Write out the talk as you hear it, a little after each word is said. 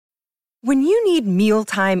When you need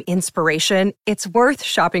mealtime inspiration, it's worth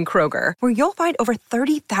shopping Kroger, where you'll find over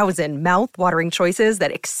 30,000 mouth-watering choices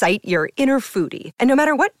that excite your inner foodie. And no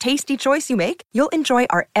matter what tasty choice you make, you'll enjoy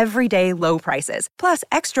our everyday low prices, plus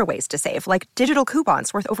extra ways to save, like digital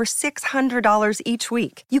coupons worth over $600 each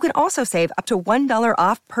week. You can also save up to $1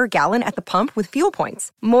 off per gallon at the pump with fuel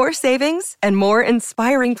points. More savings and more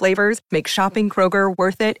inspiring flavors make shopping Kroger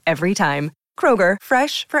worth it every time. Kroger,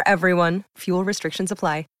 fresh for everyone. Fuel restrictions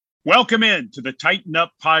apply. Welcome in to the Tighten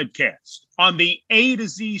Up Podcast on the A to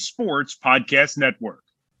Z Sports Podcast Network.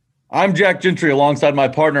 I'm Jack Gentry alongside my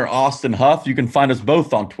partner, Austin Huff. You can find us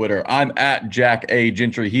both on Twitter. I'm at Jack A.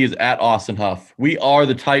 Gentry. He is at Austin Huff. We are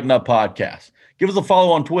the Tighten Up Podcast. Give us a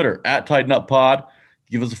follow on Twitter, at Tighten Up Pod.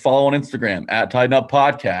 Give us a follow on Instagram, at Tighten Up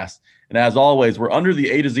Podcast. And as always, we're under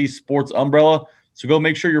the A to Z Sports umbrella, so go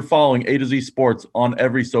make sure you're following A to Z Sports on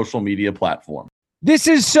every social media platform. This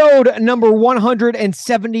is SOD number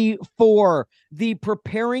 174, the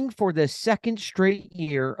preparing for the second straight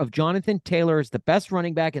year of Jonathan Taylor as the best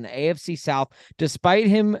running back in the AFC South, despite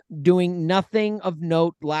him doing nothing of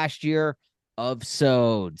note last year of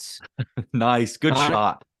SODs. Nice. Good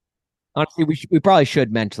shot. Honestly, we probably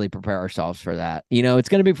should mentally prepare ourselves for that. You know, it's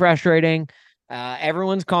going to be frustrating.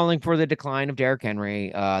 Everyone's calling for the decline of Derrick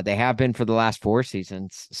Henry. They have been for the last 4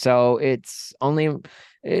 seasons. So it's only...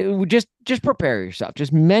 just prepare yourself.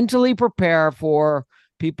 Just mentally prepare for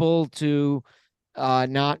people to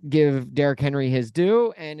not give Derrick Henry his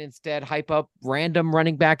due and instead hype up random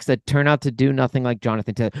running backs that turn out to do nothing like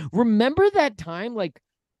Jonathan Taylor. Remember that time? Like,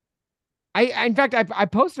 in fact, I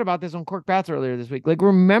posted about this on Cork Bats earlier this week. Like,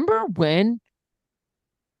 remember when,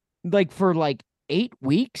 like, for like 8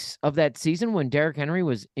 weeks of that season when Derrick Henry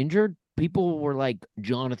was injured, people were like,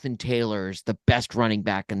 Jonathan Taylor's the best running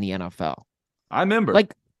back in the NFL. I remember.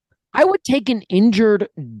 Like, I would take an injured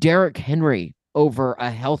Derrick Henry over a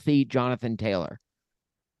healthy Jonathan Taylor.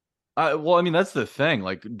 Well, I mean, that's the thing.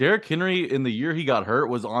 Like, Derrick Henry, in the year he got hurt,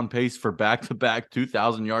 was on pace for back-to-back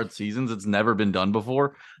 2,000-yard seasons. It's never been done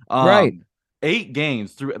before. Right. 8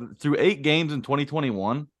 games, through 8 games in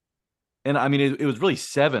 2021. And, I mean, it was really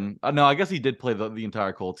 7. No, I guess he did play the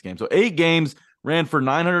entire Colts game. So 8 games, ran for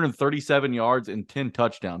 937 yards and 10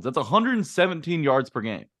 touchdowns. That's 117 yards per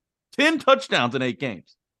game. 10 touchdowns in 8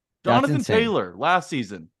 games. Jonathan Taylor last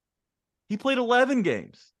season, he played 11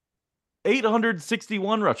 games,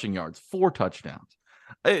 861 rushing yards, 4 touchdowns.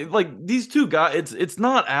 Like, these two guys, it's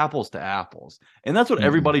not apples to apples, and that's what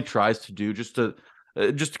everybody tries to do, just to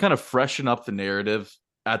kind of freshen up the narrative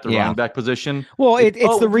at the running back position. Well,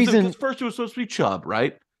 it's the reason. First it was supposed to be Chubb,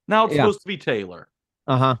 right? Now it's supposed to be Taylor.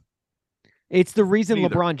 It's the reason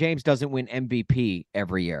LeBron James doesn't win MVP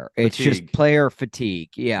every year. It's just player fatigue.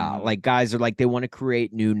 Yeah. Like, guys are like, they want to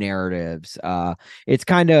create new narratives. It's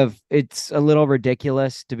a little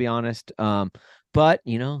ridiculous, to be honest. But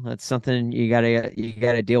you know, that's something you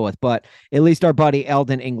gotta deal with. But at least our buddy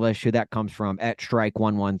Eldon English, who that comes from, at Strike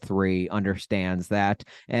 113, understands that.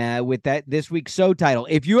 With that, this week's SOD title,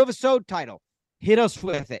 if you have a SOD title, hit us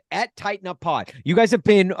with it at Tighten Up Pod. You guys have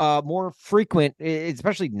been more frequent,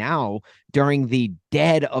 especially now during the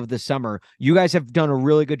dead of the summer. You guys have done a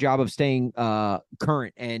really good job of staying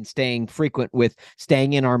current and staying frequent with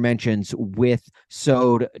staying in our mentions with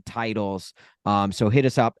SOD titles. So hit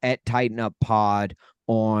us up at Tighten Up Pod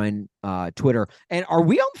on Twitter. And are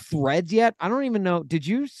we on Threads yet? I don't even know. Did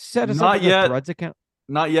you set us up with a Threads account?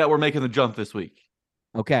 Not yet. We're making the jump this week.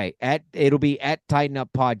 Okay, it'll be at Tighten Up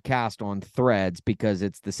Podcast on Threads because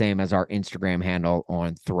it's the same as our Instagram handle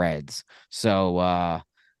on Threads. So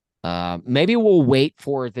maybe we'll wait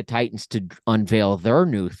for the Titans to unveil their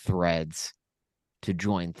new threads to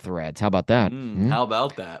join Threads. How about that? How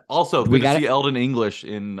about that? Also, we got to see Eldon English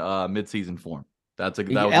in midseason form.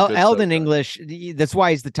 Eldon English. That's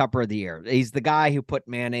why he's the Tupper of the Year. He's the guy who put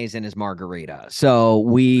mayonnaise in his margarita. So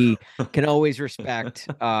we can always respect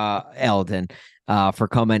Eldon for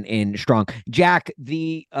coming in strong. Jack,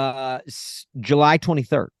 the July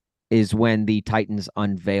 23rd is when the Titans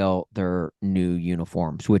unveil their new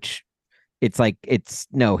uniforms, which it's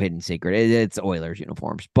no hidden secret. It's Oilers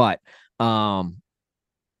uniforms, but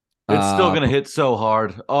it's still going to hit so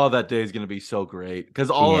hard. Oh, that day is going to be so great because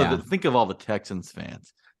think of all the Texans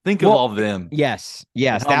fans. Think of all of them. Yes,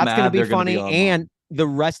 that's going to be funny. And the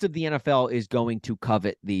rest of the NFL is going to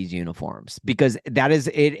covet these uniforms because that is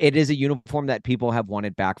it is a uniform that people have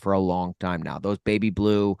wanted back for a long time now. Those baby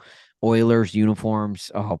blue Oilers uniforms.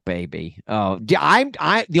 Oh, baby. Oh, the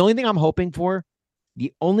only thing I'm hoping for.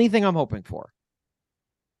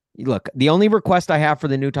 Look, the only request I have for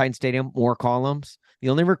the new Titan Stadium, more columns. The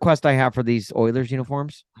only request I have for these Oilers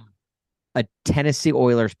uniforms, a Tennessee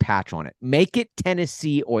Oilers patch on it. Make it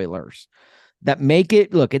Tennessee Oilers. They're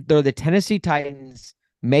the Tennessee Titans.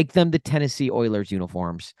 Make them the Tennessee Oilers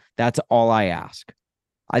uniforms. That's all I ask.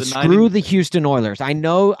 Screw the Houston Oilers. I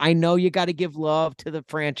know you got to give love to the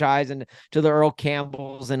franchise and to the Earl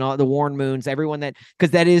Campbells and all the Warren Moons, everyone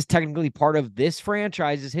because that is technically part of this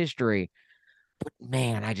franchise's history. But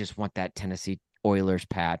man, I just want that Tennessee Oilers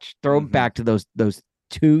patch. Throw them back to those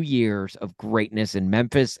 2 years of greatness in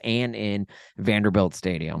Memphis and in Vanderbilt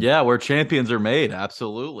Stadium. Yeah, where champions are made.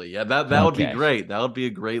 Absolutely. Yeah, that would be great. That would be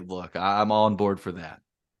a great look. I'm on board for that.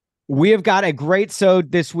 We have got a great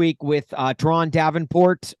sode this week with Turron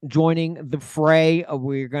Davenport joining the fray.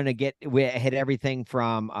 We're going to hit everything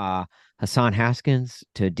from Hassan Haskins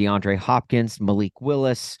to DeAndre Hopkins, Malik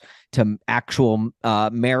Willis, to actual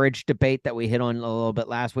marriage debate that we hit on a little bit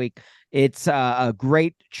last week. It's a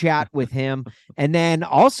great chat with him. And then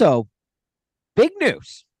also, big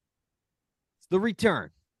news. It's the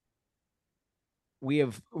return. We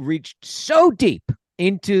have reached so deep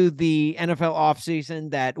into the NFL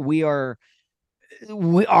offseason that we are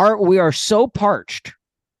so parched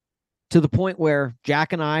to the point where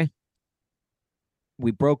Jack and I, we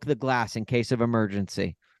broke the glass in case of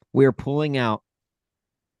emergency. We are pulling out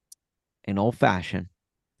an old-fashioned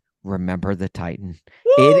Remember the Titan.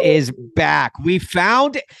 Woo! It is back. We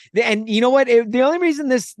found, and you know what? The only reason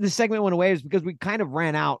this segment went away is because we kind of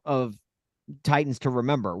ran out of Titans to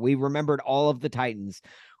remember. We remembered all of the Titans.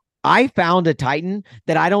 I found a Titan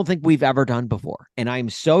that I don't think we've ever done before, and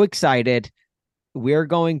I'm so excited. We're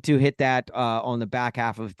going to hit that on the back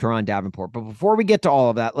half of Turron Davenport. But before we get to all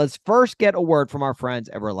of that, let's first get a word from our friends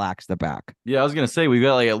at Relax the Back. Yeah, I was going to say, we've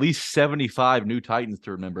got like at least 75 new Titans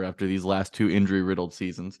to remember after these last 2 injury-riddled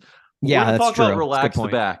seasons. Yeah, that's talk true. About Relax the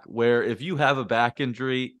Back, where if you have a back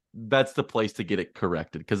injury, that's the place to get it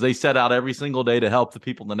corrected, because they set out every single day to help the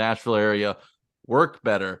people in the Nashville area work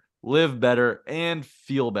better, live better, and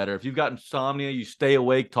feel better. If you've got insomnia, you stay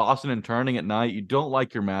awake, tossing and turning at night, you don't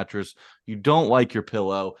like your mattress, you don't like your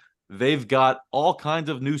pillow, they've got all kinds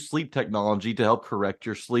of new sleep technology to help correct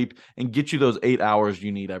your sleep and get you those 8 hours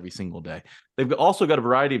you need every single day. They've also got a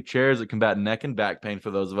variety of chairs that combat neck and back pain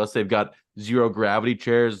for those of us. They've got zero gravity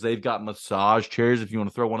chairs. They've got massage chairs if you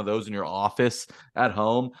want to throw one of those in your office at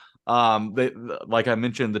home. They, like I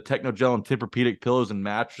mentioned, the Technogel and Tempur-Pedic pillows and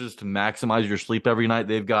mattresses to maximize your sleep every night.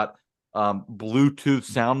 They've got Bluetooth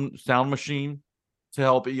sound machine to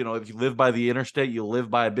help. If you live by the interstate, you live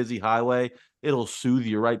by a busy highway, it'll soothe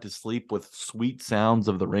you right to sleep with sweet sounds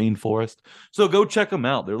of the rainforest. So go check them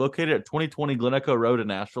out. They're located at 2020 Glen Echo Road in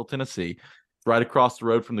Nashville, Tennessee, right across the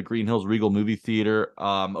road from the Green Hills Regal Movie Theater,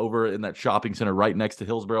 over in that shopping center right next to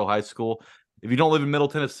Hillsborough High School. If you don't live in Middle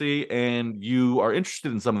Tennessee and you are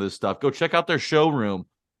interested in some of this stuff, go check out their showroom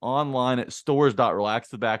online at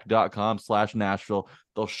stores.relaxtheback.com/Nashville.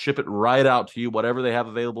 They'll ship it right out to you. Whatever they have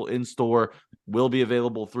available in store will be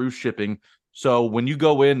available through shipping. So when you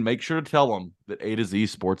go in, make sure to tell them that A to Z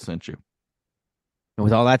Sports sent you. And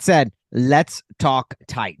with all that said, let's talk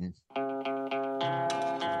Titan.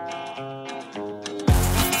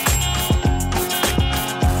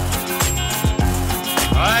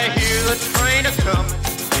 I hear the train a-comin',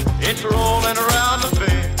 it's rolling around the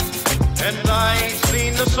bend, and I ain't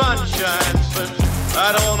seen the sunshine since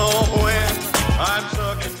I don't know when. I'm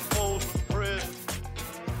stuck in Folsom Prison,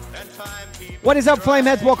 and time keeps... What is up,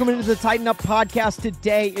 Flameheads? Welcome into the Tighten Up Podcast.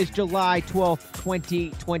 Today is July 12th,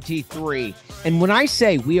 2023. And when I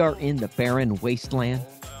say we are in the barren wasteland,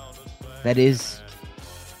 that is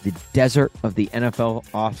the desert of the NFL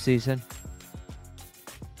offseason,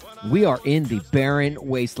 we are in the barren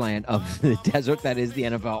wasteland of the desert that is the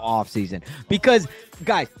NFL offseason. Because,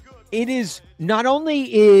 guys, it is not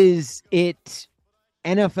only is it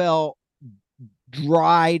NFL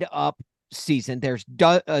dried up season, there's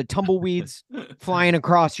tumbleweeds flying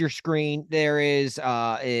across your screen. There is,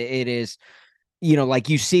 it is, like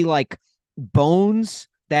you see like bones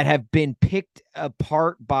that have been picked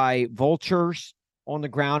apart by vultures on the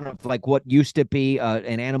ground of like what used to be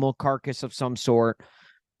an animal carcass of some sort.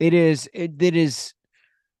 It is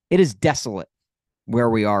desolate where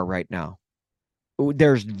we are right now.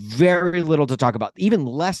 There's very little to talk about, even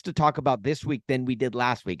less to talk about this week than we did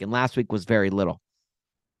last week. And last week was very little.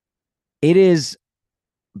 It is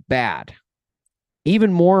bad,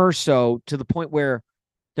 even more so to the point where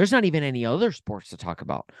there's not even any other sports to talk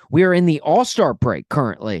about. We are in the All-Star break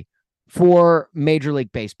currently for Major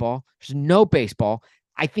League Baseball. There's no baseball.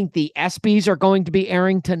 I think the ESPYs are going to be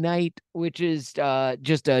airing tonight, which is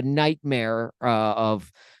just a nightmare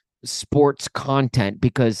of sports content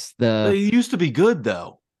because they used to be good,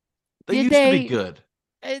 though. They used to be good.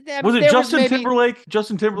 Was it Justin Timberlake?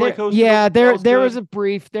 Justin Timberlake hosted? Yeah, there was a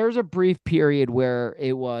brief period where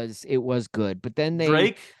it was good, but then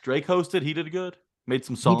Drake hosted. He did good. Made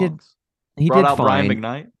some songs. He brought did out fine. Brian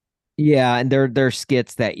McKnight. Yeah, and their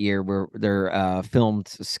skits that year were their filmed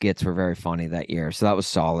skits were very funny that year, so that was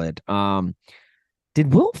solid.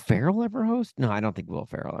 Did Will Ferrell ever host? No, I don't think Will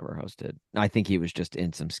Ferrell ever hosted. I think he was just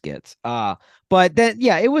in some skits. But then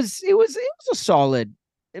yeah, it was a solid.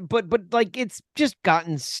 But like it's just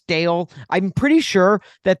gotten stale. I'm pretty sure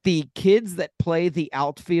that the kids that play the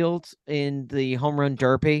outfield in the home run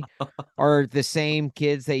derby are the same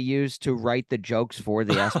kids they use to write the jokes for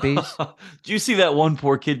the ESPYs. Do you see that one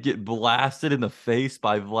poor kid get blasted in the face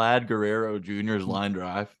by Vlad Guerrero Jr.'s line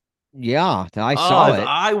drive? Yeah, I saw it.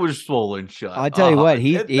 I was swollen shut. I tell you what,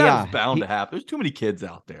 that was bound to happen. There's too many kids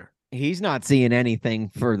out there. He's not seeing anything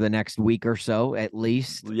for the next week or so, at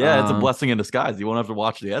least. Yeah, it's a blessing in disguise. You won't have to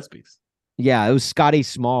watch the ESPYs. Yeah, it was Scotty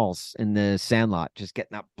Smalls in the Sandlot, just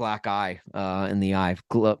getting that black eye in the eye,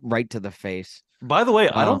 right to the face. By the way,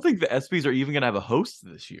 I don't think the ESPYs are even going to have a host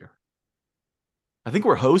this year. I think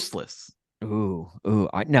we're hostless.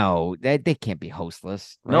 No, they can't be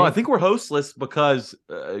hostless. Right? No, I think we're hostless because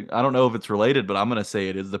I don't know if it's related, but I'm going to say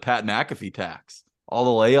it is the Pat McAfee tax. All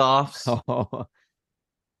the layoffs.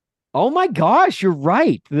 Oh my gosh, you're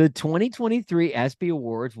right. The 2023 ESPY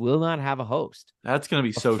Awards will not have a host. That's going to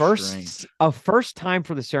be strange. A first time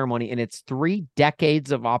for the ceremony in its 3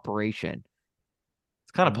 decades of operation.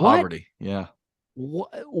 It's kind of poverty. Yeah.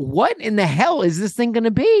 What in the hell is this thing going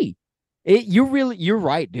to be? You're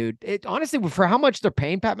right, dude. Honestly, for how much they're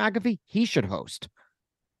paying Pat McAfee, he should host.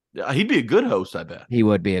 Yeah, he'd be a good host, I bet. He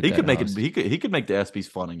would be He could make the ESPYs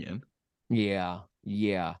fun again. Yeah.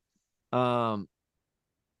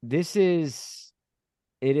 It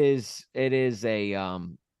is a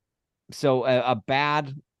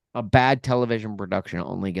bad television production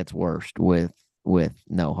only gets worse with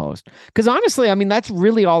no host. Because honestly, I mean, that's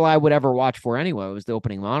really all I would ever watch for anyway, was the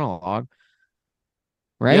opening monologue.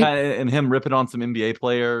 Right? Yeah, and him ripping on some NBA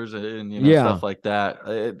players and stuff like that.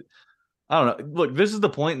 I don't know. Look, this is the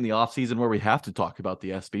point in the offseason where we have to talk about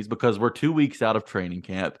the ESPYs because we're 2 weeks out of training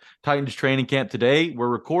camp. Titans training camp today. We're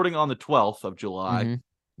recording on the 12th of July. Mm-hmm.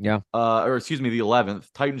 Yeah. Or excuse me, the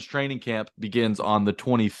 11th. Titans training camp begins on the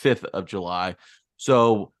 25th of July.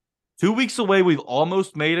 So 2 weeks away, we've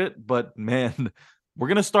almost made it. But man, we're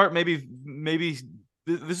going to start maybe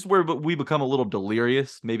this is where we become a little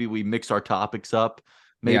delirious. Maybe we mix our topics up.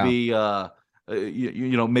 Maybe,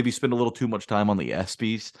 maybe spend a little too much time on the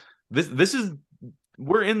ESPYs.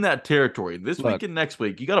 We're in that territory. This week and next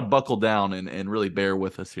week, you got to buckle down and really bear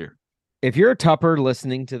with us here. If you're a Tupper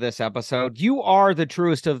listening to this episode, you are the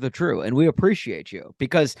truest of the true, and we appreciate you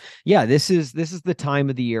because, yeah, this is the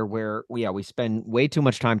time of the year where we spend way too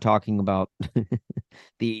much time talking about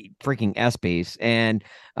the freaking ESPYs, and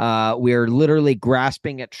we're literally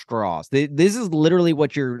grasping at straws. This is literally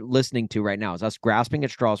what you're listening to right now, is us grasping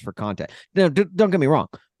at straws for content. No, don't get me wrong.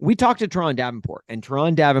 We talked to Turron Davenport, and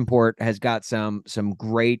Turron Davenport has got some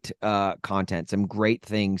great content, some great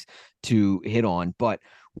things to hit on, but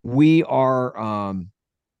we are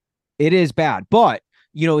it is bad, but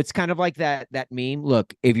it's kind of like that meme.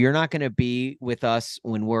 Look, if you're not going to be with us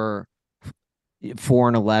when we're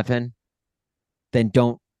 4-11, then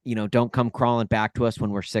don't come crawling back to us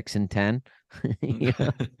when we're 6-10.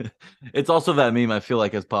 It's also that meme, I feel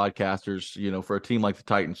like, as podcasters, for a team like the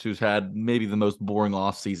Titans, who's had maybe the most boring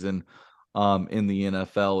offseason in the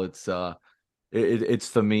NFL, it's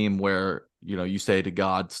the meme where you say to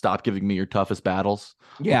God, stop giving me your toughest battles.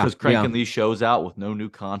 Yeah. Because cranking these shows out with no new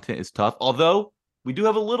content is tough. Although we do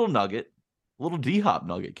have a little D-Hop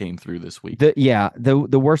nugget came through this week. The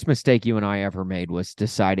worst mistake you and I ever made was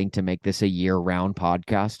deciding to make this a year-round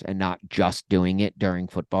podcast and not just doing it during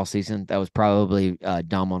football season. That was probably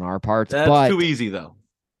dumb on our part. That's too easy, though.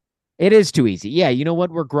 It is too easy. Yeah, you know what?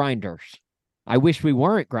 We're grinders. I wish we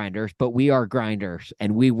weren't grinders, but we are grinders,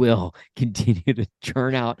 and we will continue to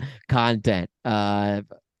churn out content,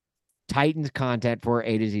 Titans content for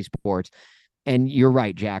A to Z Sports. And you're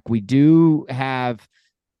right, Jack. We do have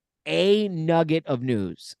a nugget of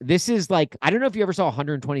news. This is like, I don't know if you ever saw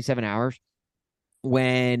 127 Hours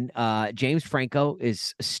when James Franco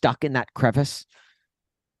is stuck in that crevice,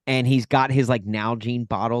 and he's got his Nalgene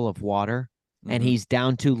bottle of water, and he's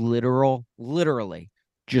down to literally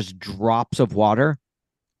just drops of water.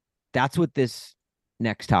 That's what this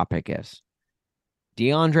next topic is.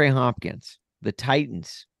 DeAndre Hopkins, the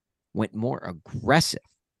Titans went more aggressive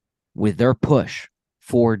with their push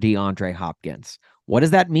for DeAndre Hopkins. What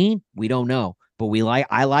does that mean? We don't know. But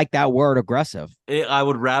I like that word, aggressive. I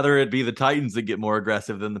would rather it be the Titans that get more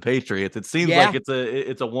aggressive than the Patriots. It seems like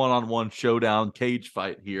it's a one-on-one showdown cage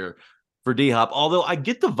fight here for D-Hop. Although I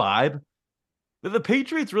get the vibe that the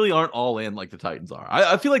Patriots really aren't all in like the Titans are.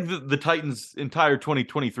 I feel like the Titans' entire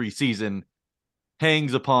 2023 season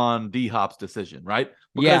hangs upon D-Hop's decision, right?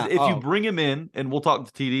 Because if you bring him in, and we'll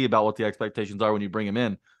talk to TD about what the expectations are when you bring him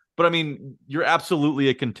in, but I mean, you're absolutely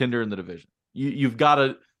a contender in the division. You've got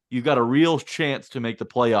a real chance to make the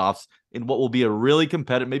playoffs in what will be a really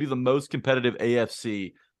competitive, maybe the most competitive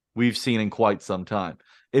AFC we've seen in quite some time.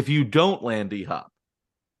 If you don't land D-Hop,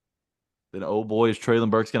 then oh boy, is Treylon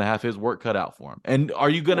Burks going to have his work cut out for him. And are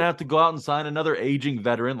you going to have to go out and sign another aging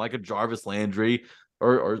veteran like a Jarvis Landry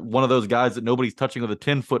or one of those guys that nobody's touching with a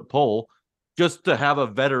 10-foot pole just to have a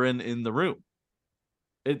veteran in the room?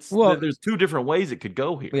 There's two different ways it could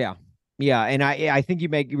go here. Yeah. Yeah, and I think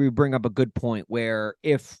you bring up a good point where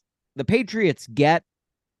if the Patriots get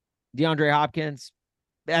DeAndre Hopkins,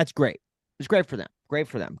 that's great. It's great for them. Great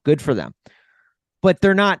for them. Good for them. But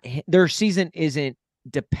their season isn't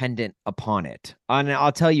dependent upon it. And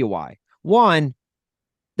I'll tell you why. One,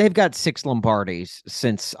 they've got 6 Lombardis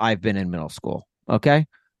since I've been in middle school. Okay.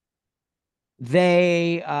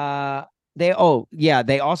 They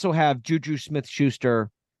also have Juju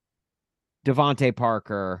Smith-Schuster, Devontae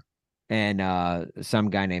Parker, and some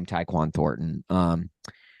guy named Tyquan Thornton. A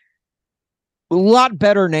lot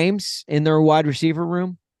better names in their wide receiver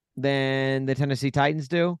room than the Tennessee Titans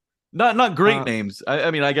do. Not great names.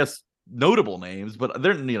 I mean, I guess notable names, but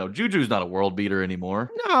they're Juju's not a world beater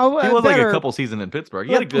anymore. No, he was like a couple seasons in Pittsburgh.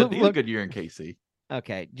 He had a good year in KC.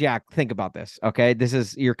 Okay, Jack, think about this. Okay,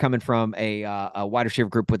 you're coming from a wide receiver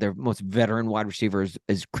group with their most veteran wide receivers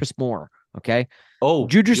is Chris Moore. Okay. Oh,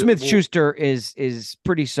 Juju Smith-Schuster is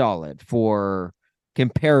pretty solid for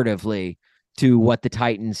comparatively to what the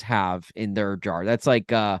Titans have in their jar. That's like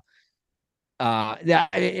what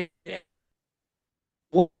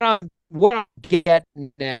I'm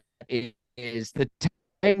getting at is the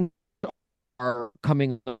Titans are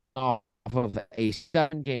coming off of a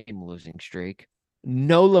 7-game losing streak.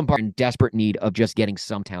 No Lombard in desperate need of just getting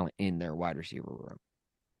some talent in their wide receiver room.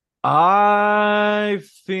 I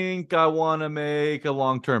think I want to make a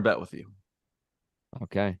long-term bet with you.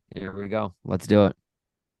 Okay, here we go. Let's do it.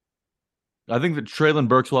 I think that Treylon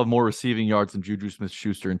Burks will have more receiving yards than Juju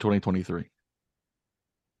Smith-Schuster in 2023.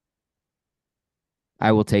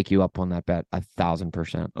 I will take you up on that bet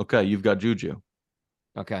 1,000%. Okay, you've got Juju.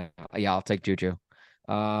 Okay, yeah, I'll take Juju.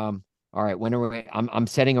 All right, when are we? I'm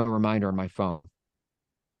setting a reminder on my phone.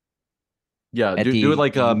 Yeah, do it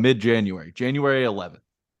like mid-January, January 11th.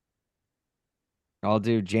 I'll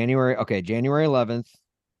do January. Okay, January 11th.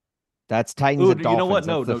 That's Titans and Dolphins. You know what?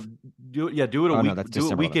 No. Do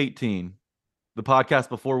it week 18. The podcast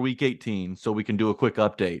before week 18, so we can do a quick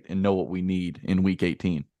update and know what we need in week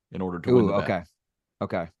 18 in order to win the bet.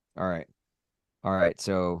 Okay. All right.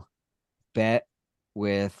 So bet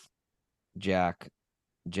with Jack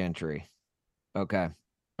Gentry. Okay.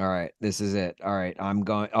 All right. This is it. All right. I'm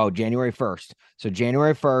going. Oh, January 1st. So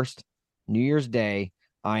January 1st, New Year's Day.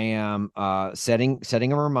 I am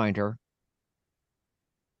setting a reminder,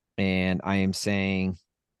 and I am saying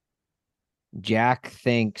Jack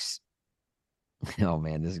thinks, oh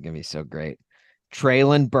man, this is gonna be so great.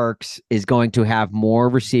 Treylon Burks is going to have more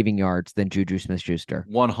receiving yards than Juju Smith-Schuster.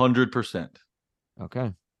 100%.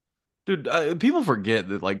 Okay. Dude, people forget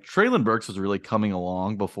that like Treylon Burks was really coming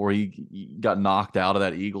along before he got knocked out of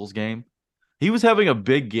that Eagles game. He was having a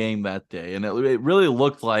big game that day, and it really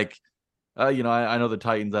looked like I know the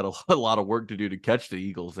Titans had a lot of work to do to catch the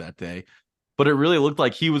Eagles that day, but it really looked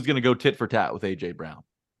like he was going to go tit for tat with A.J. Brown.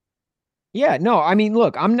 Yeah, no, I mean,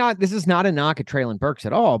 look, this is not a knock at Treylon Burks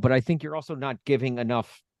at all, but I think you're also not giving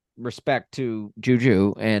enough respect to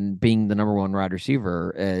Juju and being the number 1 wide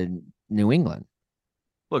receiver in New England.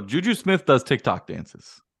 Look, Juju Smith does TikTok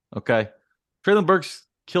dances, okay? Treylon Burks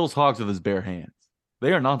kills hogs with his bare hands.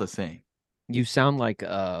 They are not the same. You sound like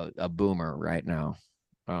a boomer right now.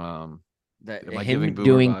 That Am I him boomer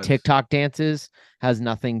doing vibes? TikTok dances has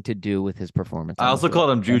nothing to do with his performance. I also called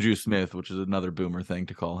him Juju Smith, which is another boomer thing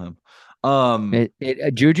to call him.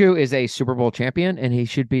 Juju is a Super Bowl champion, and he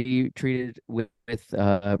should be treated with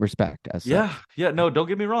respect. Yeah. No, don't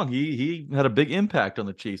get me wrong. He had a big impact on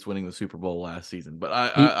the Chiefs winning the Super Bowl last season. But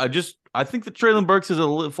I think that Treylon Burks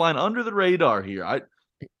is flying under the radar here.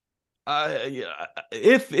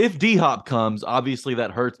 If D-Hop comes, obviously that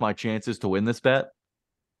hurts my chances to win this bet.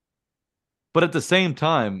 But at the same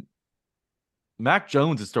time, Mac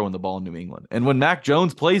Jones is throwing the ball in New England. And when Mac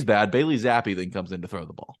Jones plays bad, Bailey Zappi then comes in to throw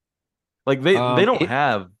the ball. Like they don't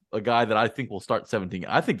have a guy that I think will start 17.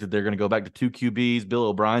 I think that they're going to go back to 2 QBs. Bill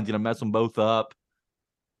O'Brien's going to mess them both up.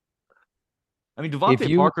 I mean,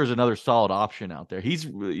 Devontae Parker is another solid option out there. He's,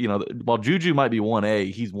 while Juju might be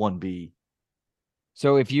 1A, he's 1B.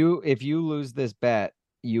 So if you lose this bet,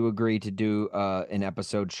 you agree to do an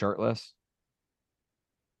episode shirtless?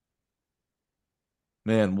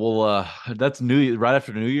 Man, well, that's right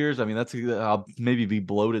after New Year's. I mean, I'll maybe be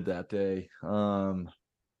bloated that day.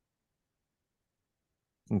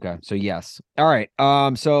 Okay, so yes. All right.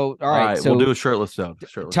 So we'll do a shirtless zone.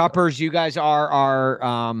 Toppers, you guys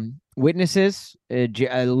are witnesses.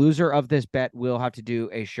 A loser of this bet will have to do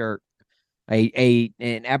a shirt, an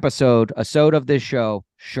episode of this show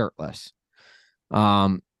shirtless.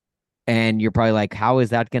 And you're probably like, how is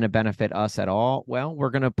that going to benefit us at all? Well, we're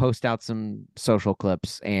going to post out some social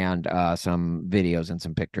clips and some videos and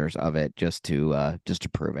some pictures of it just to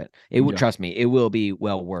prove it. It will, trust me, it will be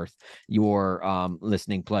well worth your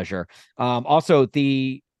listening pleasure. Also,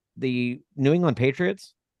 the New England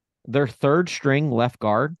Patriots, their third string left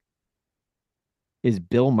guard is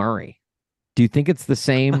Bill Murray. Do you think it's the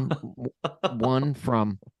same one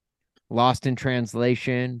from Lost in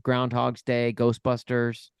Translation, Groundhog's Day,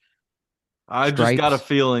 Ghostbusters? I've just got a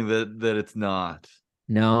feeling that it's not.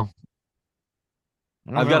 No.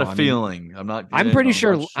 I've got a feeling. I'm pretty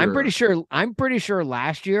sure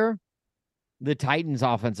last year the Titans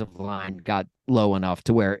offensive line got low enough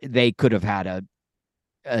to where they could have had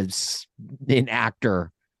an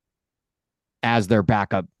actor as their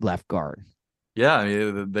backup left guard. Yeah, I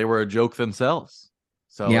mean, they were a joke themselves.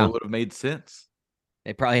 So it would have made sense.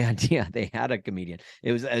 They probably had, they had a comedian.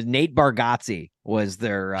 It was Nate Bargatze was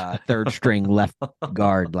their third string left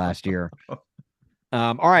guard last year.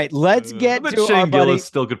 All right, let's get to Shane our buddy. Gillis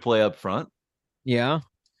still could play up front. Yeah.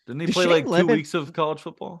 Didn't he play like 2 weeks of college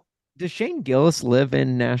football? Does Shane Gillis live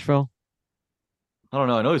in Nashville? I don't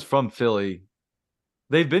know. I know he's from Philly.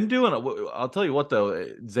 They've been doing, I'll tell you what, though,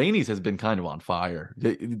 Zanies has been kind of on fire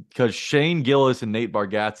because Shane Gillis and Nate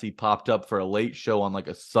Bargatze popped up for a late show on like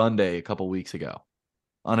a Sunday a couple weeks ago.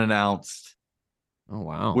 Unannounced. Oh,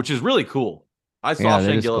 wow. Which is really cool. I saw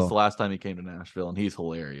Shane Gillis the last time he came to Nashville, and he's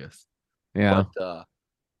hilarious. Yeah. But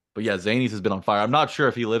yeah, Zanies has been on fire. I'm not sure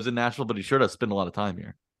if he lives in Nashville, but he sure does spend a lot of time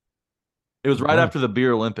here. It was right after the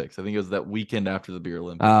Beer Olympics. I think it was that weekend after the Beer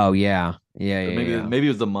Olympics. Oh, yeah. Maybe it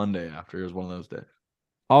was the Monday after. It was one of those days.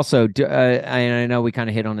 Also, I know we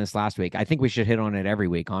kind of hit on this last week. I think we should hit on it every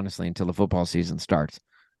week, honestly, until the football season starts.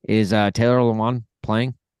 Is Taylor Lewan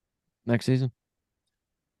playing next season?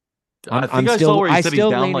 I saw where he said he's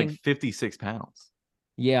down like 56 pounds.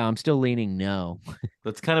 Yeah, I'm still leaning no.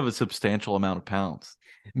 That's kind of a substantial amount of pounds.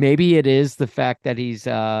 Maybe it is the fact that he's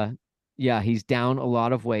down a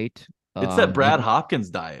lot of weight. It's that Brad Hopkins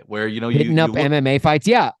diet where, hitting up MMA fights.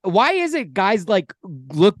 Yeah. Why is it guys like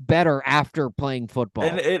look better after playing football?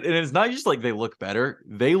 And it's not just like they look better.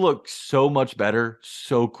 They look so much better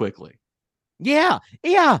so quickly. Yeah.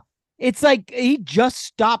 Yeah. It's like he just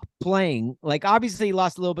stopped playing. Like, obviously he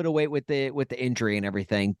lost a little bit of weight with the injury and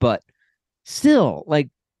everything, but still, like,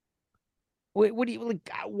 what do you like?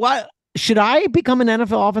 What should I become an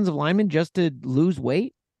NFL offensive lineman just to lose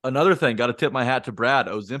weight? Another thing, got to tip my hat to Brad.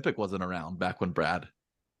 Ozempic wasn't around back when Brad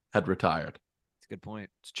had retired. That's a good point.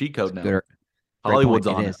 It's cheat code now. Hollywood's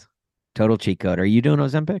on it. Total cheat code. Are you doing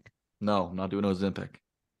Ozempic? No, I'm not doing Ozempic.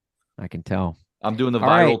 I can tell. I'm doing the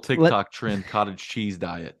viral TikTok trend cottage cheese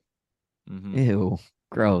diet. Mm-hmm. Ew,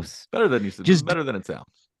 gross. Better than it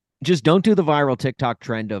sounds. Just don't do the viral TikTok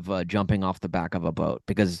trend of jumping off the back of a boat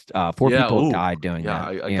because 4 people died doing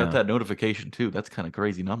that. I got that notification too. That's kind of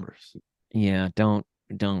crazy numbers. Yeah, don't.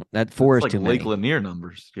 That 4 is like too Lake many. Lanier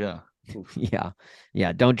numbers. Yeah.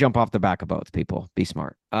 Yeah. Don't jump off the back of boats, people. Be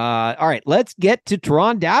smart. All right, let's get to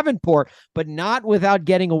Turron Davenport, but not without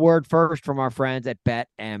getting a word first from our friends at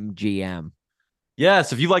BetMGM.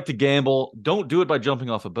 Yes, if you like to gamble, don't do it by jumping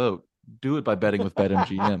off a boat. Do it by betting with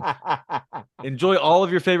BetMGM. Enjoy all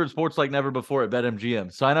of your favorite sports like never before at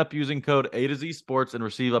BetMGM. Sign up using code A to Z Sports and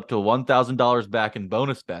receive up to $1,000 back in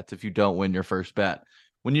bonus bets if you don't win your first bet.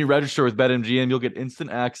 When you register with BetMGM, you'll get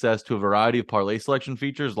instant access to a variety of parlay selection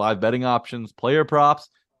features, live betting options, player props,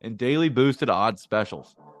 and daily boosted odds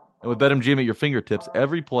specials. And with BetMGM at your fingertips,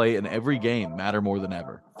 every play and every game matter more than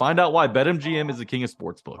ever. Find out why BetMGM is the king of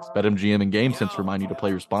sportsbooks. BetMGM and GameSense remind you to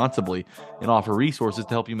play responsibly and offer resources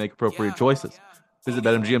to help you make appropriate choices. Visit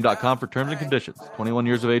BetMGM.com for terms and conditions. 21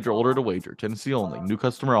 years of age or older to wager. Tennessee only. New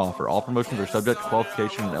customer offer. All promotions are subject to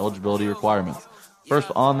qualification and eligibility requirements.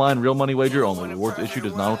 First online real money wager only. Rewards issued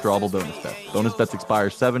as non-withdrawable bonus bets. Bonus bets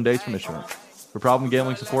expire 7 days from issuance. For problem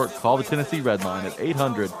gambling support, call the Tennessee Red Line at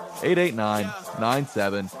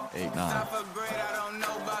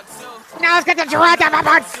 800-889-9789. Now let's get the Turron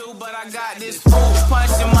Davenport. But I got this full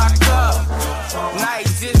punch in my cup. Night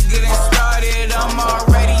just getting started. I'm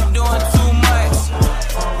already doing too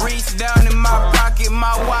much. Reach down in my pocket,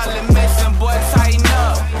 my wallet missing. Boy, tighten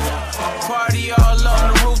up. Party all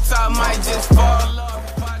on the rooftop, might just fall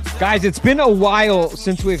up. Guys, it's been a while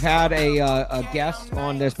since we've had a guest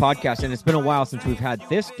on this podcast, and it's been a while since we've had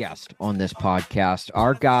this guest on this podcast.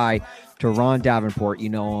 Our guy, Turron Davenport, you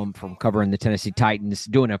know him from covering the Tennessee Titans,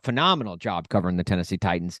 doing a phenomenal job covering the Tennessee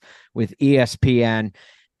Titans with ESPN.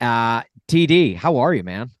 TD, how are you,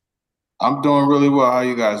 man? I'm doing really well. How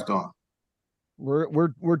you guys doing?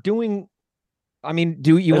 We're doing. I mean,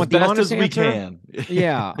 do you as want the best honest as we answer? can?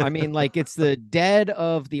 Yeah, I mean, like it's the dead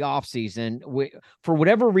of the off season. For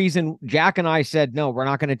whatever reason, Jack and I said no, we're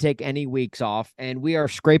not going to take any weeks off, and we are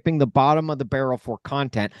scraping the bottom of the barrel for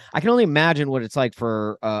content. I can only imagine what it's like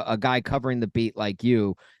for a guy covering the beat like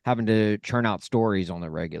you, having to churn out stories on the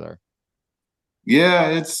regular. Yeah,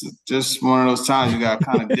 it's just one of those times you got to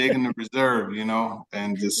kind of dig in the reserve, you know,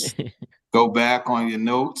 and just go back on your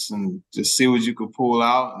notes and just see what you could pull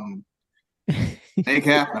out and make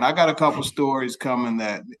happen. I got a couple stories coming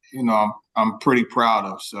that, you know, I'm pretty proud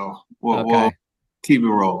of. So we'll keep it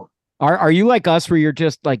rolling. Are you like us where you're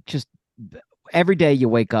just every day you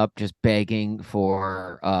wake up just begging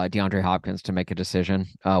for DeAndre Hopkins to make a decision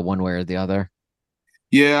one way or the other?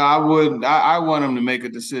 Yeah, I would. I want him to make a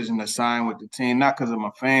decision to sign with the team, not because I'm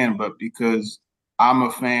a fan, but because I'm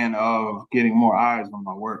a fan of getting more eyes on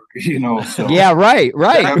my work, you know. So yeah, right.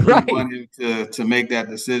 I want him to make that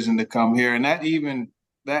decision to come here, and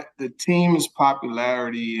that the team's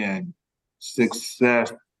popularity and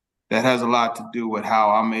success, that has a lot to do with how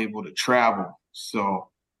I'm able to travel. So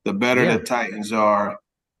the better the Titans are,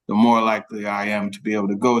 the more likely I am to be able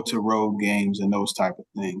to go to road games and those type of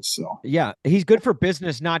things. So yeah, he's good for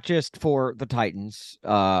business, not just for the Titans,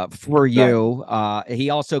 for you. He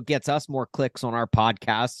also gets us more clicks on our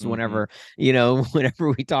podcasts whenever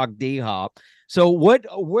we talk D-Hop. So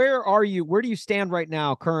where are you? Where do you stand right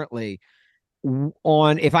now currently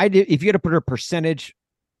on, if you had to put a percentage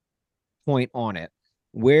point on it,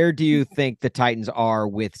 where do you think the Titans are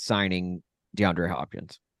with signing DeAndre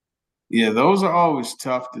Hopkins? Yeah, those are always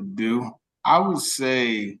tough to do. I would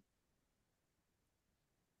say, if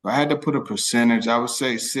I had to put a percentage, I would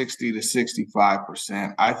say 60 to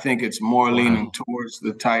 65%. I think it's more leaning towards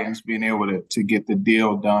the Titans being able to get the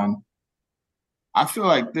deal done. I feel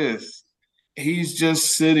like this. He's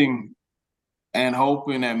just sitting and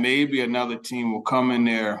hoping that maybe another team will come in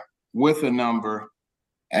there with a number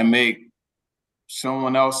and make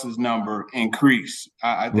someone else's number increase.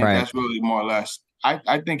 I think that's really more or less.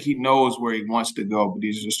 I think he knows where he wants to go, but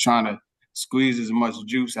he's just trying to squeeze as much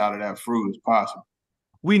juice out of that fruit as possible.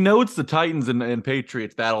 We know it's the Titans and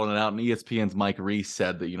Patriots battling it out, and ESPN's Mike Reese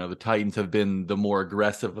said that, the Titans have been the more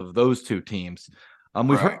aggressive of those two teams.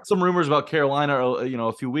 We've heard some rumors about Carolina,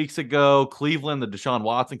 a few weeks ago. Cleveland, the Deshaun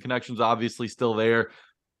Watson connection's obviously still there.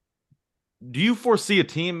 Do you foresee a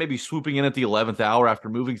team maybe swooping in at the 11th hour after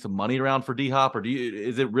moving some money around for D-Hop, or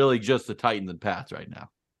is it really just the Titans and Pats right now?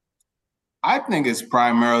 I think it's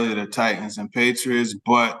primarily the Titans and Patriots,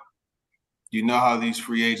 but you know how these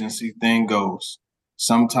free agency thing goes.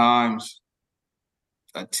 Sometimes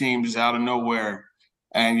a team is out of nowhere,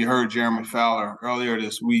 and you heard Jeremy Fowler earlier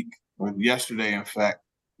this week, or yesterday, in fact,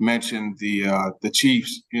 mention the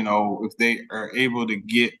Chiefs. If they are able to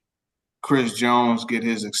get Chris Jones, get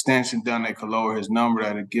his extension done, they could lower his number.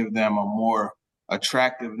 That would give them a more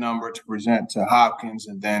attractive number to present to Hopkins,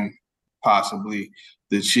 and then possibly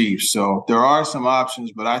the Chiefs. So there are some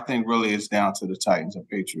options, but I think really it's down to the Titans and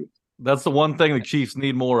Patriots. That's the one thing the Chiefs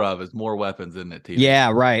need more of, is more weapons, isn't it, T?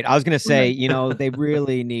 Yeah, right. I was going to say, they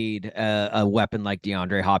really need a weapon like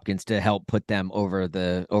DeAndre Hopkins to help put them over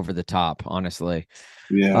the top, honestly.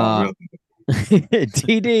 Yeah. Really.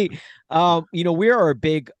 TD, we are a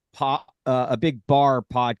big bar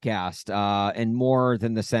podcast, and more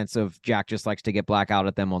than the sense of Jack just likes to get black out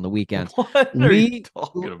at them on the weekends. What are you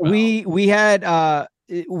talking about? We had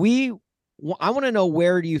I want to know,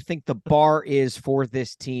 where do you think the bar is for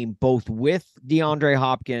this team, both with DeAndre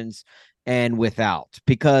Hopkins and without?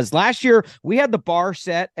 Because last year we had the bar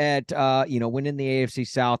set at winning the AFC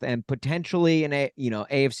South and potentially an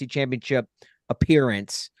AFC Championship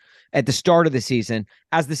appearance at the start of the season.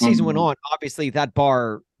 As the season went on, obviously that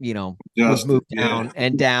bar, was moved down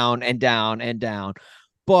and down and down and down.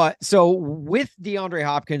 But so with DeAndre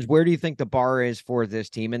Hopkins, where do you think the bar is for this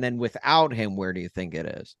team? And then without him, where do you think it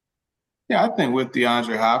is? Yeah, I think with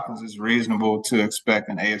DeAndre Hopkins, it's reasonable to expect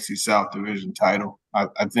an AFC South division title. I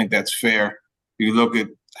think that's fair. You look at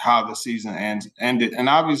how the season ended, and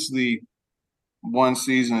obviously one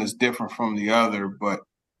season is different from the other, but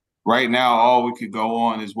right now all we could go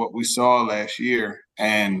on is what we saw last year.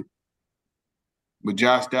 And with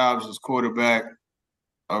Josh Dobbs as quarterback,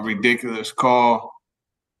 a ridiculous call,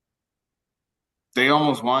 they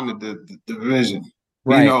almost won the division.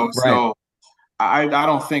 Right, so I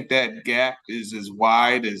don't think that gap is as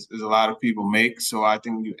wide as a lot of people make. So I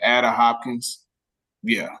think when you add a Hopkins,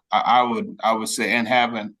 yeah, I would say, and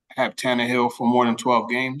have Tannehill for more than 12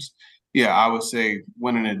 games, yeah, I would say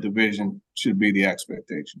winning a division should be the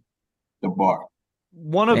expectation, the bar.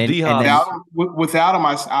 One of D-Hop's. Without him,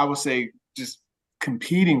 I would say just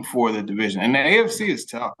competing for the division. And the AFC is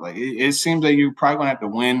tough. Like it seems like you're probably going to have to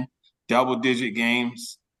win double-digit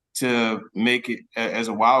games to make it as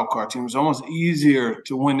a wild card team. It's almost easier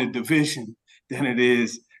to win the division than it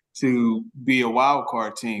is to be a wild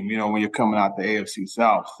card team, when you're coming out the AFC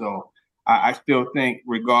South. So I still think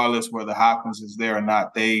regardless whether Hopkins is there or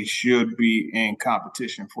not, they should be in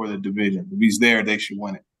competition for the division. If he's there, they should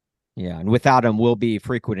win it. Yeah, and without him, we'll be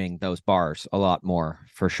frequenting those bars a lot more,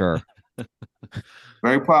 for sure.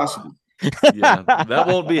 Very possible. Yeah, that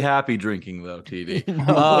won't be happy drinking, though, TD.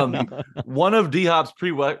 One of D-Hop's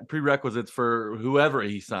prerequisites for whoever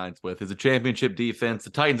he signs with is a championship defense.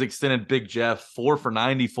 The Titans extended Big Jeff 4 for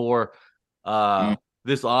 94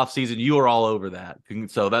 this offseason. You are all over that.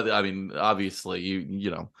 So that, obviously,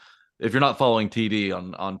 you if you're not following TD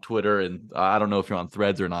on Twitter, and I don't know if you're on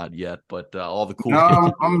Threads or not yet, but all the cool.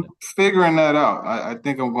 No, I'm figuring that out. I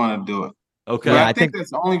think I'm going to do it. Okay. But I think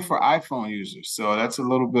that's only for iPhone users, so that's a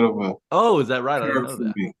little bit of a. Oh, is that right? I didn't know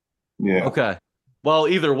that. Yeah. Okay. Well,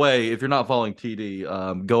 either way, if you're not following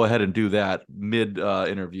TD, go ahead and do that mid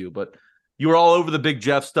interview. But you were all over the Big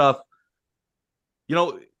Jeff stuff.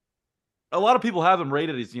 A lot of people have him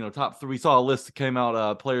rated as, top 3. We saw a list that came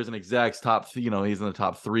out, players and execs, he's in the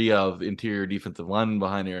top 3 of interior defensive linemen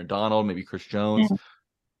behind Aaron Donald, maybe Chris Jones. Mm-hmm.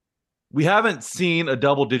 We haven't seen a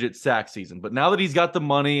double-digit sack season, but now that he's got the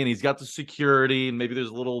money and he's got the security and maybe there's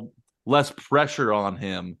a little less pressure on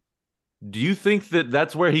him, do you think that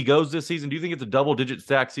that's where he goes this season? Do you think it's a double-digit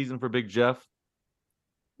sack season for Big Jeff?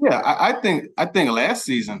 Yeah, I think last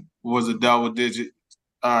season was a double-digit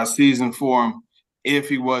season for him if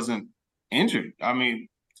he wasn't injured.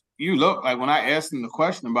 You look, like when I asked him the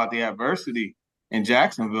question about the adversity in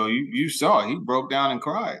Jacksonville, you saw he broke down and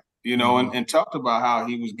cried. And talked about how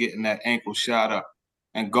he was getting that ankle shot up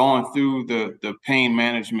and going through the pain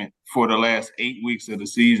management for the last 8 weeks of the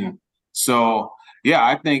season. So, yeah,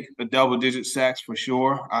 I think a double-digit sacks for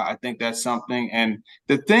sure. I think that's something. And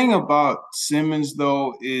the thing about Simmons,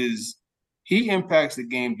 though, is he impacts the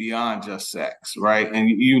game beyond just sacks, right?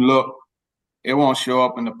 And you look, it won't show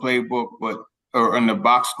up in the playbook, or in the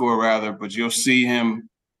box score, rather, but you'll see him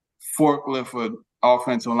forklift an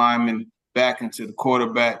offensive lineman back into the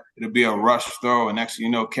quarterback. It'll be a rush throw, and next thing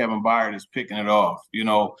you know, Kevin Byard is picking it off.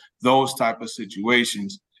 Those type of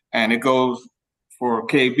situations. And it goes for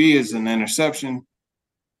KB as an interception.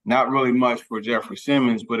 Not really much for Jeffrey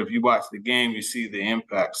Simmons, but if you watch the game, you see the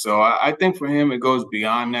impact. So I think for him, it goes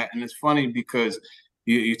beyond that. And it's funny because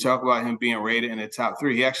you talk about him being rated in the top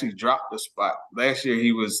 3. He actually dropped a spot. Last year,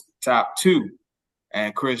 he was top 2,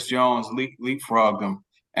 and Chris Jones leapfrogged him.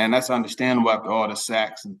 And that's understandable after all the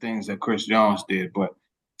sacks and things that Chris Jones did. But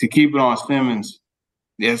to keep it on Simmons,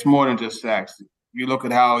 it's more than just sacks. You look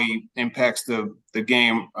at how he impacts the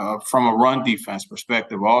game from a run defense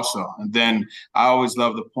perspective also. And then I always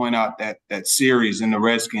love to point out that series in the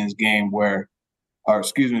Redskins game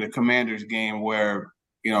the Commanders game where,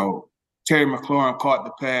 Terry McLaurin caught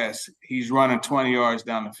the pass. He's running 20 yards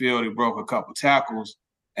down the field. He broke a couple tackles.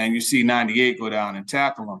 And you see 98 go down and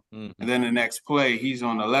tackle him. Mm-hmm. And then the next play, he's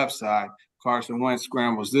on the left side. Carson Wentz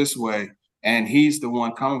scrambles this way, and he's the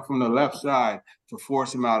one coming from the left side to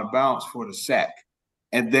force him out of bounds for the sack.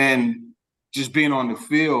 And then just being on the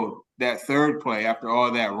field, that third play, after all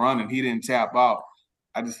that running, he didn't tap out.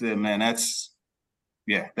 I just said, man, that's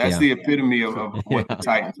the epitome of what the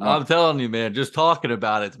Titans are. I'm telling you, man, just talking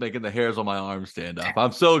about it's making the hairs on my arms stand up.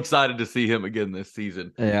 I'm so excited to see him again this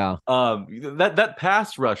season. Yeah. That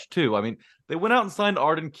pass rush, too. They went out and signed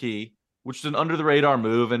Arden Key, which is an under-the-radar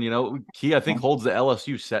move. And, Key, I think, holds the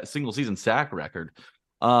LSU single-season sack record.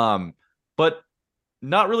 But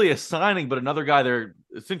not really a signing, but another guy they're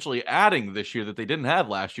essentially adding this year that they didn't have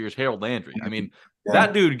last year is Harold Landry.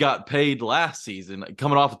 That dude got paid last season,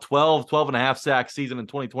 coming off a 12 and a half sack season in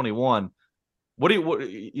 2021.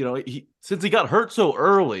 Since he got hurt so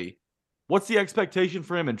early, what's the expectation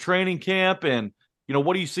for him in training camp? And,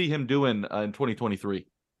 what do you see him doing in 2023?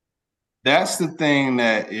 That's the thing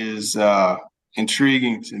that is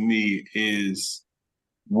intriguing to me, is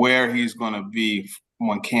where he's going to be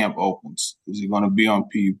when camp opens? Is he going to be on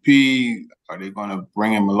PUP? Are they going to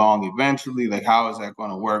bring him along eventually? Like, how is that going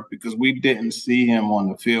to work? Because we didn't see him on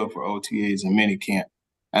the field for OTAs and minicamp,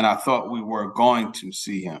 and I thought we were going to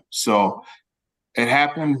see him. So it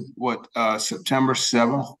happened, September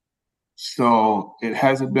 7th? So it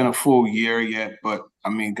hasn't been a full year yet, but, I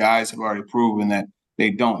mean, guys have already proven that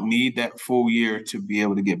they don't need that full year to be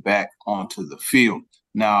able to get back onto the field.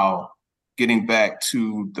 Now, getting back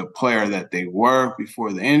to the player that they were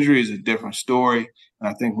before the injury is a different story. And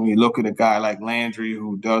I think when you look at a guy like Landry,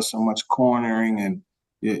 who does so much cornering and,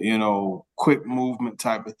 quick movement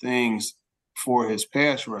type of things for his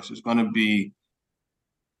pass rush, is going to be,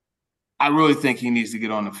 I really think he needs to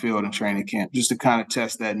get on the field in training camp just to kind of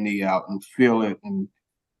test that knee out and feel it and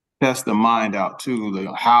test the mind out too.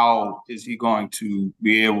 Like, how is he going to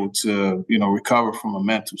be able to, recover from a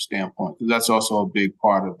mental standpoint? Because that's also a big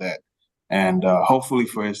part of that. And hopefully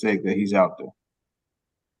for his sake that he's out there.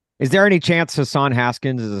 Is there any chance Hassan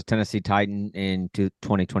Haskins is a Tennessee Titan in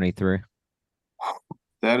 2023?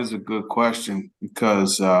 That is a good question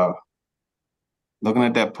because looking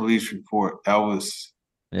at that police report, that was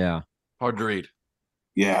hard to read.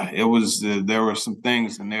 Yeah, it was. There were some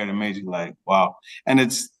things in there that made you like, wow. And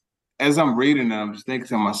it's, as I'm reading it, I'm just thinking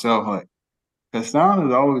to myself, like, Hassan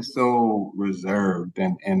is always so reserved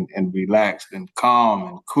and relaxed and calm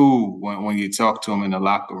and cool when you talk to him in the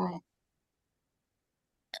locker room.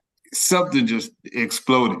 Something just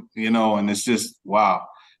exploded, and it's just, wow.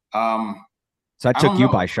 So that took you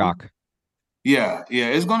by shock. Yeah.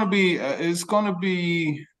 It's going to be that's going to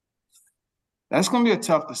be a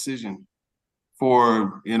tough decision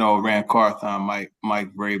for, Rand Carthon, Mike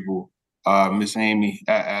Vrabel, Miss Amy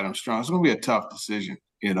Adam Strong. It's going to be a tough decision.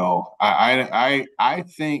 I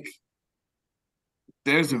think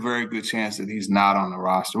there's a very good chance that he's not on the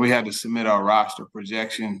roster. We had to submit our roster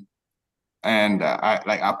projection, and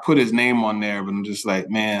I put his name on there, but I'm just like,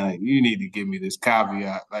 man, like, you need to give me this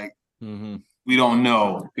caveat. Like, we don't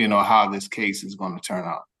know, how this case is going to turn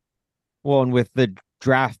out. Well, and with the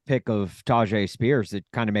draft pick of Tajay Spears, it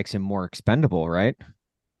kind of makes him more expendable, right?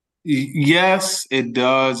 Yes, it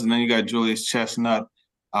does. And then you got Julius Chestnut.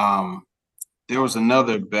 There was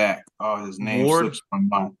another back. Oh, his name slips my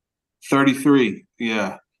mind. 33.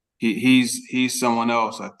 Yeah, he's someone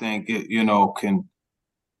else. I think it can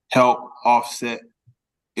help offset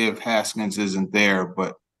if Haskins isn't there.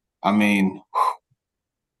 But I mean,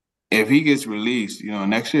 if he gets released,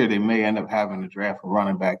 next year they may end up having to draft a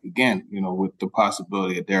running back again. With the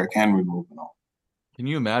possibility of Derrick Henry moving on. Can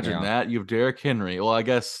you imagine that? You have Derrick Henry. Well, I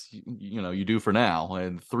guess you do for now.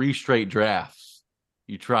 And 3 straight drafts,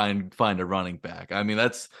 you try and find a running back. I mean,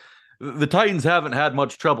 the Titans haven't had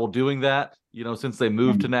much trouble doing that, since they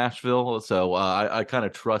moved to Nashville. So I kind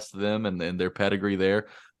of trust them and their pedigree there.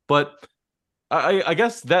 But I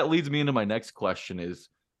guess that leads me into my next question is,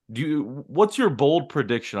 what's your bold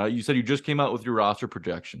prediction? You said you just came out with your roster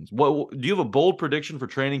projections. Do you have a bold prediction for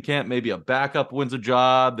training camp? Maybe a backup wins a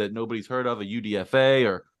job that nobody's heard of, a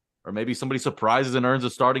UDFA, or maybe somebody surprises and earns a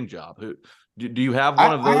starting job. Do you have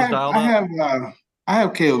one of those dialed up? I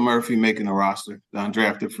have Caleb Murphy making a roster, the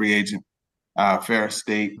undrafted free agent, Ferris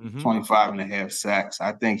State, 25.5 sacks.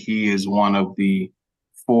 I think he is one of the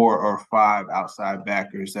 4 or 5 outside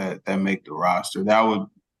backers that make the roster. That would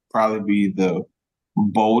probably be the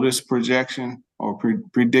boldest projection or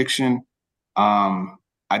prediction.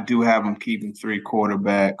 I do have him keeping 3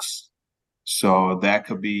 quarterbacks, so that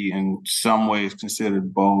could be in some ways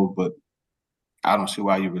considered bold, but I don't see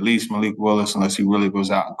why you release Malik Willis unless he really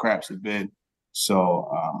goes out and craps a bid. So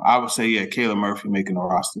I would say, Caleb Murphy making a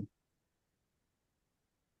roster.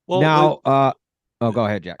 Well, now, go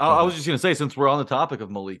ahead, Jack. I was just going to say, since we're on the topic of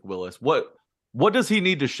Malik Willis, what does he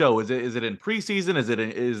need to show? Is it in preseason? Is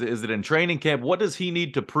it in training camp? What does he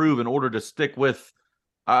need to prove in order to stick with,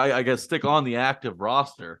 I guess, stick on the active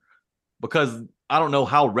roster? Because I don't know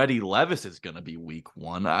how ready Levis is going to be week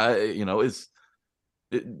 1.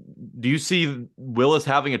 Do you see Willis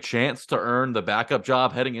having a chance to earn the backup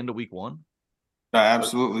job heading into week 1? I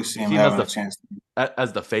absolutely see him having a chance.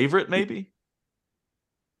 As the favorite, maybe?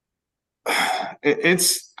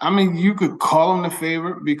 You could call him the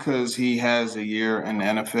favorite because he has a year in the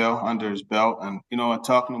NFL under his belt. And, in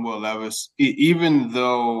talking to Will Levis, even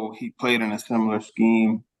though he played in a similar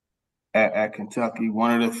scheme at Kentucky,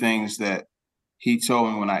 one of the things that he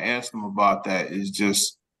told me when I asked him about that is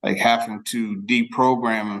just like having to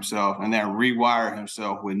deprogram himself and then rewire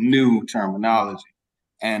himself with new terminology.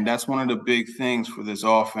 And that's one of the big things for this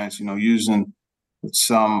offense, using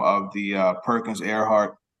some of the Perkins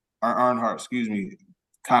Earnhardt,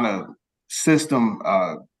 kind of system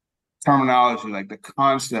terminology, like the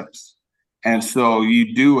concepts And so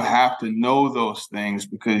you do have to know those things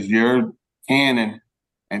because you're canning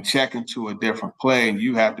and checking to a different play, and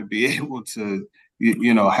you have to be able to,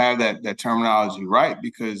 have that terminology right,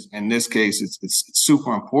 because in this case, it's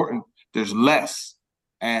super important. There's less,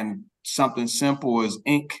 and something simple as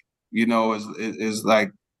ink, is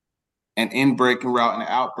like an in-breaking route and an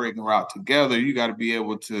out-breaking route together. You got to be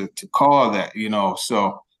able to call that,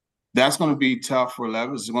 So that's going to be tough for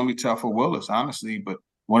Levis. It's going to be tough for Willis, honestly. But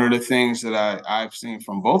one of the things that I've seen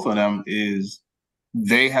from both of them is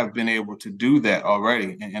they have been able to do that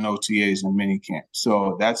already in OTAs and minicamp.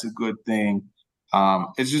 So that's a good thing.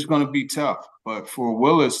 It's just going to be tough. But for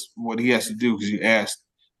Willis, what he has to do, because you asked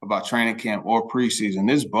about training camp or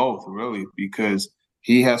preseason, it's both really, because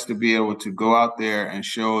he has to be able to go out there and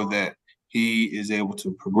show that he is able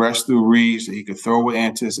to progress through reads, that he could throw with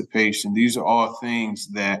anticipation. These are all things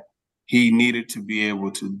that he needed to be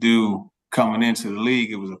able to do coming into the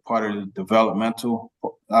league. It was a part of the developmental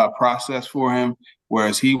process for him,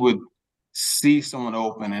 whereas he would see someone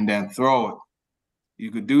open and then throw it. You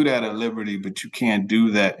could do that at Liberty, but you can't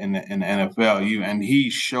do that in the NFL. And he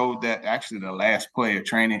showed that actually the last play of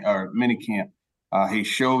training or minicamp. He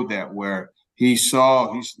showed that where he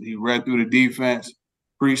read through the defense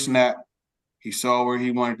pre-snap. He saw where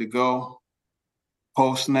he wanted to go.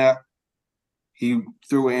 Post-snap, he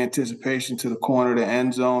threw anticipation to the corner of the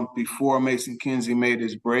end zone before Mason Kinsey made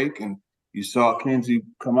his break. And you saw Kinsey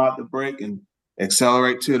come out the break and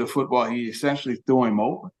accelerate to the football. He essentially threw him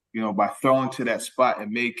open, by throwing to that spot. It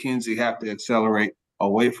made Kinsey have to accelerate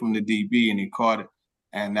away from the DB, and he caught it.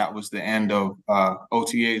 And that was the end of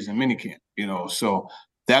OTAs and minicamp, So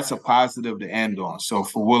that's a positive to end on. So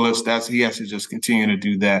for Willis, he has to just continue to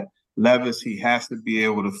do that. Levis, he has to be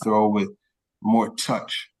able to throw with more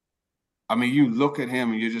touch. I mean, you look at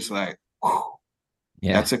him and you're just like, whew,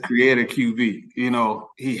 yeah, that's a creative QB.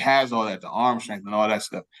 He has all that, the arm strength and all that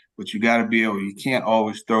stuff, but you got to be able, you can't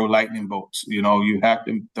always throw lightning bolts. You have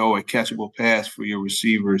to throw a catchable pass for your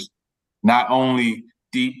receivers, not only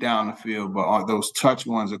deep down the field, but on those touch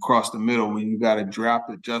ones across the middle when you got to drop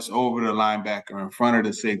it just over the linebacker in front of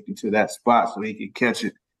the safety to that spot so he can catch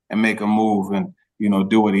it and make a move and,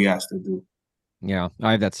 do what he has to do. Yeah,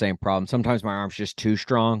 I have that same problem. Sometimes my arm's just too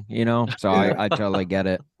strong, so I totally get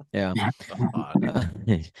it. Yeah.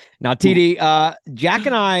 Now, TD, Jack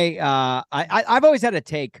and I've always had a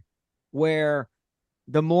take where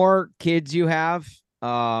the more kids you have,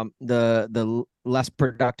 the less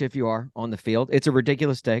productive you are on the field. It's a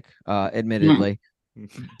ridiculous take, admittedly.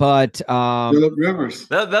 But Phillip Rivers.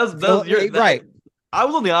 That's right. I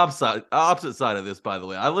was on the opposite side of this, by the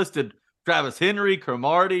way. I listed Travis Henry,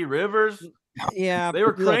 Cromartie, Rivers. Yeah, they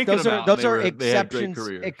were cranking those are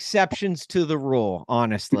exceptions to the rule,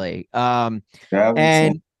 honestly. And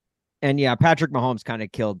yeah, Patrick Mahomes kind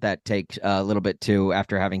of killed that take a little bit too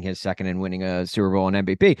after having his second and winning a Super Bowl and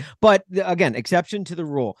MVP. But again, exception to the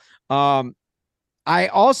rule. I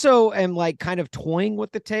also am kind of toying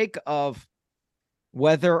with the take of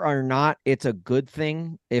whether or not it's a good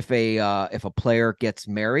thing if a player gets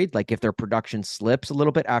married, if their production slips a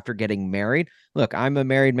little bit after getting married. Look, I'm a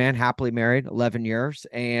married man, happily married, 11 years.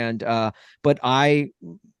 And, but I,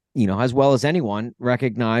 as well as anyone,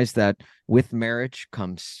 recognize that with marriage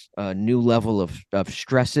comes a new level of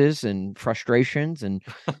stresses and frustrations and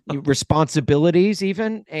responsibilities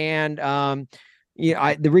even. And,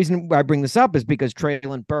 the reason I bring this up is because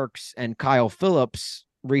Treylon Burks and Kyle Phillips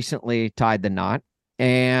recently tied the knot.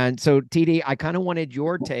 And so, TD, I kind of wanted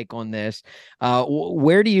your take on this.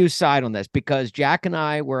 Where do you side on this? Because Jack and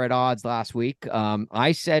I were at odds last week.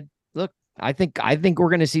 I said, look, I think we're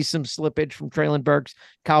going to see some slippage from Treylon Burks,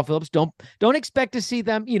 Kyle Phillips. Don't expect to see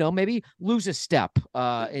them, maybe lose a step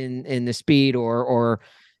in the speed or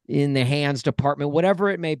in the hands department, whatever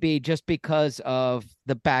it may be, just because of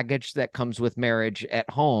the baggage that comes with marriage at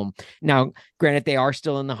home. Now, granted, they are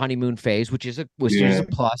still in the honeymoon phase, which is a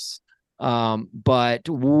plus. But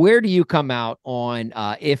where do you come out on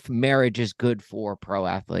if marriage is good for pro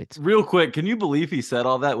athletes? Real quick, can you believe he said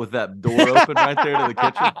all that with that door open right there to the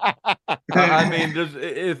kitchen? I mean,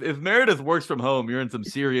 if Meredith works from home, you're in some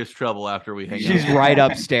serious trouble after we hang out. She's right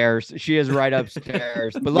upstairs. She is right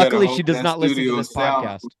upstairs. But luckily, she does not listen to this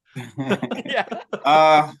podcast.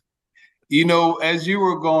 Yeah. As you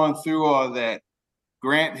were going through all that,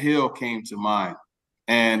 Grant Hill came to mind.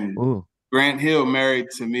 And Grant Hill married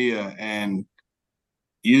Tamia, and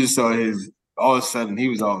you just saw all of a sudden he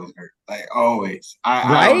was always hurt, always.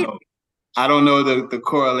 I don't know the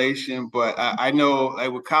correlation, but I know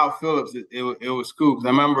with Kyle Phillips, it was cool because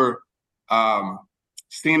I remember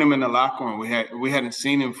seeing him in the locker room. We hadn't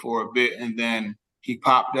seen him for a bit, and then he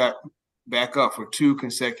popped that back up for 2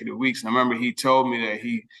 consecutive weeks. And I remember he told me that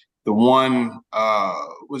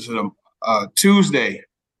was it a Tuesday?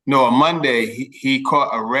 No, a Monday, he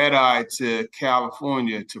caught a red eye to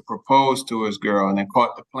California to propose to his girl, and then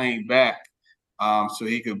caught the plane back so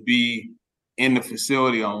he could be in the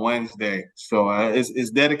facility on Wednesday. So it's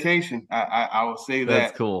dedication. I will say that.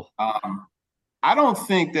 That's cool. I don't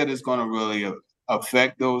think that it's going to really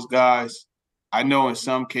affect those guys. I know in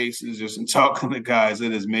some cases, just in talking to guys,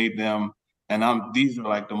 it has made them, and these are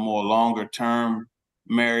like the more longer term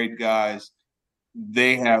married guys.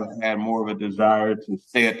 They have had more of a desire to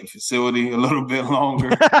stay at the facility a little bit longer.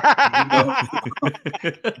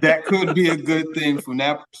 That could be a good thing from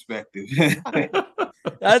that perspective.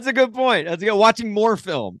 That's a good point. That's good. Watching more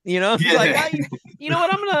film, Yeah. It's like, you know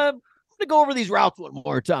what? I'm gonna go over these routes one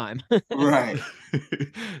more time. Right.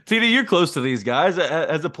 TD, you're close to these guys.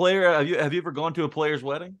 As a player, have you ever gone to a player's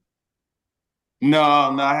wedding? No,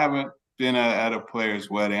 I haven't been at a player's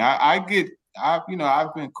wedding. I've been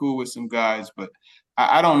cool with some guys, but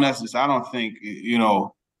I don't think,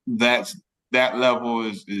 that level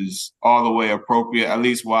is all the way appropriate, at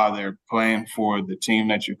least while they're playing for the team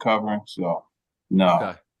that you're covering. So,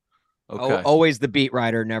 no. Okay. Always the beat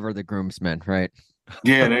writer, never the groomsman, right?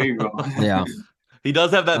 Yeah, there you go. Yeah. He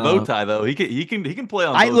does have that bow tie though. He can play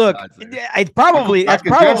on. Sides that's probably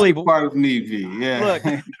part of Navy. Yeah.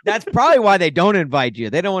 Look, that's probably why they don't invite you.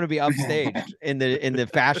 They don't want to be upstaged in the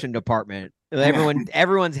fashion department.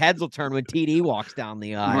 Everyone's heads will turn when TD walks down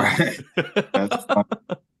the aisle. Right. That's fun.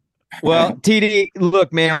 Well, TD,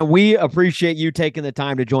 look, man, we appreciate you taking the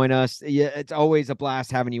time to join us. It's always a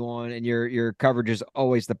blast having you on, and your coverage is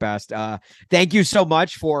always the best. Thank you so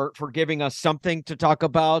much for giving us something to talk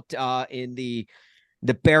about in the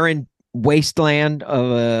barren wasteland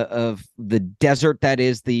of the desert that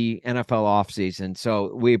is the NFL offseason.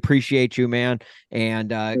 So we appreciate you, man, and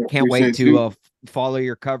can't wait to follow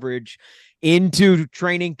your coverage into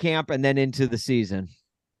training camp and then into the season.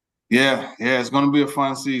 Yeah, it's going to be a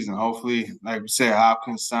fun season. Hopefully, like we said,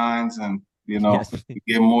 Hopkins signs and, Yes. we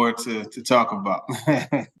get more to talk about. There are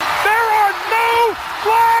no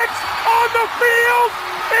flags on the field.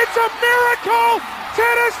 It's a miracle.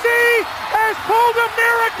 Tennessee has pulled a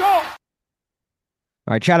miracle.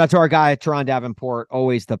 All right, shout out to our guy, Turron Davenport.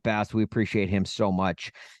 Always the best. We appreciate him so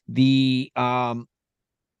much. It's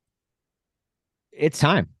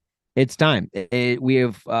time. It's time. We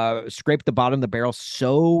have scraped the bottom of the barrel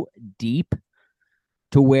so deep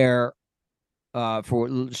to where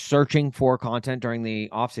for searching for content during the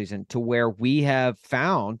offseason to where we have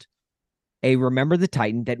found a Remember the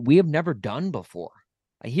Titan that we have never done before.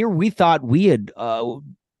 Here we thought we had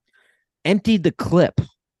emptied the clip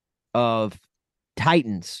of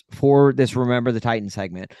Titans for this Remember the Titan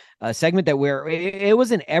segment, a segment that it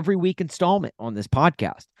was an every week installment on this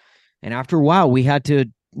podcast. And after a while, we had to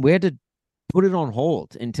put it on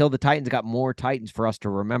hold until the Titans got more Titans for us to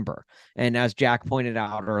remember. And as Jack pointed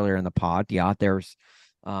out earlier in the pod, there's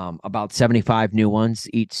about 75 new ones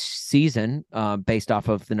each season based off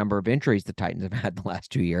of the number of injuries the Titans have had the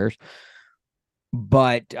last 2 years.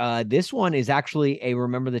 But this one is actually a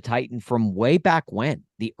Remember the Titan from way back when,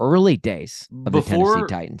 the early days of the Tennessee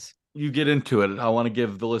Titans. You get into it, I want to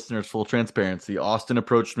give the listeners full transparency. Austin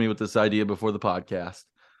approached me with this idea before the podcast.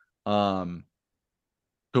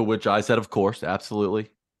 To which I said, of course, absolutely. I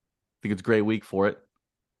think it's a great week for it.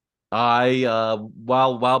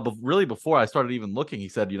 Really before I started even looking, he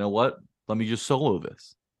said, you know what? Let me just solo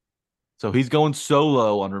this. So he's going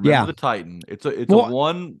solo on Remember the Titan. It's a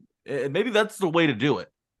one. Maybe that's the way to do it.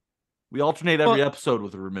 We alternate every episode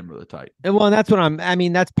with a Remember the Titan. Well, and that's what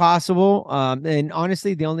that's possible. And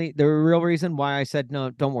honestly, the real reason why I said,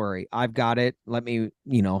 no, don't worry, I've got it. Let me,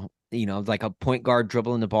 like a point guard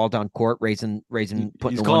dribbling the ball down court, putting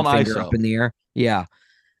the one finger up in the air. Yeah.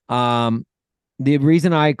 The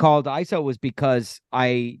reason I called ISO was because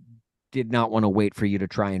I did not want to wait for you to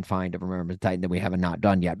try and find a Remember the Titan that we haven't not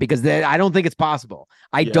done yet, because I don't think it's possible.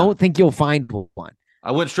 I don't think you'll find one.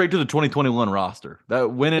 I went straight to the 2021 roster.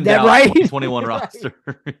 That went in that right? 2021 roster.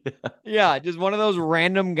 Yeah, just one of those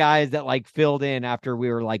random guys that filled in after we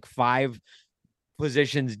were 5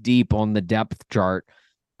 positions deep on the depth chart.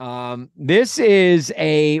 This is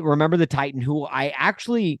a Remember the Titan who I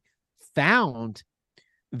actually found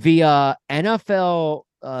via NFL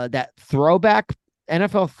that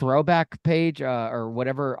NFL throwback page or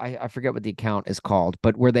whatever. I forget what the account is called,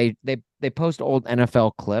 but where they post old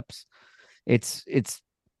NFL clips. It's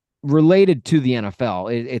related to the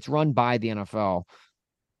NFL. It's run by the NFL.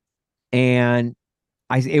 And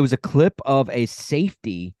it was a clip of a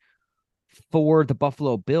safety for the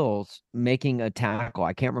Buffalo Bills making a tackle.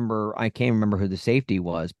 I can't remember who the safety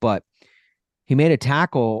was, but He made a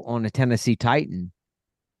tackle on a Tennessee Titan,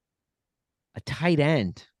 a tight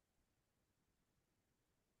end.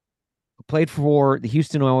 Played for the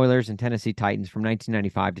Houston Oilers and Tennessee Titans from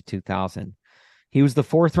 1995 to 2000. He was the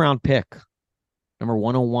 4th round pick, number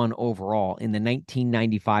 101 overall in the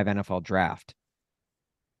 1995 NFL draft.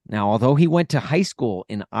 Now, although he went to high school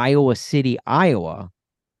in Iowa City, Iowa,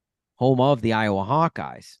 home of the Iowa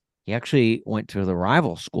Hawkeyes, he actually went to the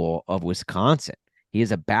rival school of Wisconsin. He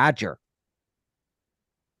is a Badger.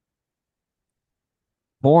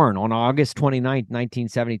 Born on August 29th,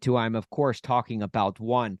 1972. I'm, of course, talking about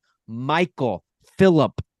one Michael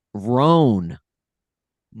Philip Roan.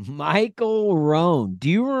 Michael Roan. Do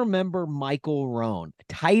you remember Michael Roan?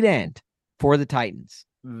 Tight end for the Titans.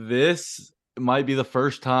 This might be the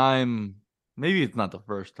first time. Maybe it's not the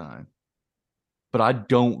first time, but I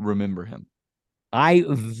don't remember him. I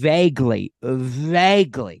vaguely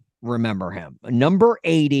remember him. Number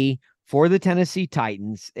 80 for the Tennessee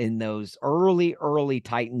Titans in those early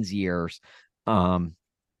Titans years.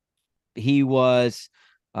 He was,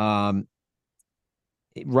 Roan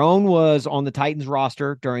was on the Titans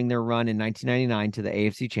roster during their run in 1999 to the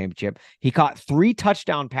AFC Championship. He caught 3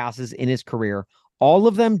 touchdown passes in his career, all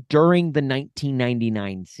of them during the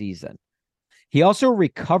 1999 season. He also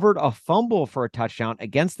recovered a fumble for a touchdown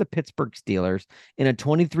against the Pittsburgh Steelers in a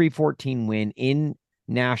 23-14 win in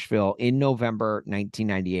Nashville in November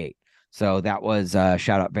 1998. So that was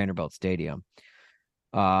shout out Vanderbilt Stadium.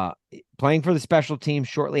 Playing for the special teams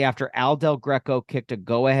shortly after Al Del Greco kicked a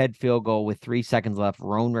go-ahead field goal with 3 seconds left,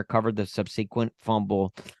 Roan recovered the subsequent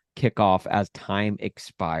fumble kickoff as time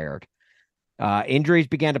expired. Injuries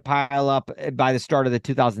began to pile up by the start of the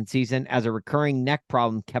 2000 season as a recurring neck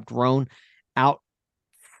problem kept Roan out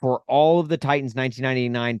for all of the Titans'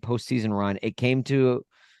 1999 postseason run. It came to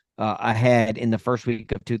a head in the first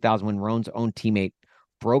week of 2000 when Roan's own teammate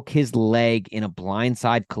broke his leg in a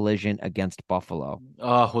blindside collision against Buffalo.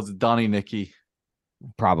 Was it Donnie Nicky?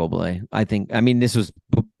 Probably. I mean, this was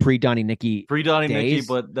pre-Donnie Nicky. Pre-Donnie Nicky,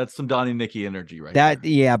 but that's some Donnie Nicky energy right there.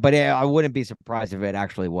 Yeah, but I wouldn't be surprised if it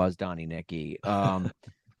actually was Donnie Nicky.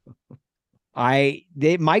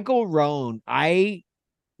 Michael Roan,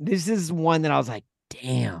 this is one that I was like,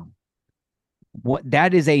 damn, what,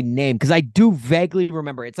 that is a name. Cause I do vaguely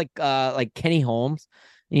remember it's like Kenny Holmes,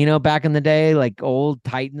 back in the day, like old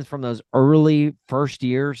Titans from those early first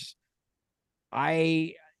years.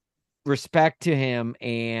 I respect to him.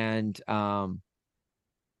 And,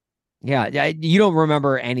 you don't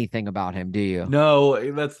remember anything about him, do you?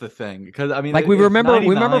 No, that's the thing. Because I mean, like we remember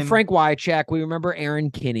Frank Wycheck, we remember Aaron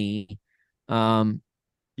Kinney.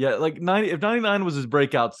 Yeah, like if 99 was his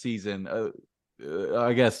breakout season,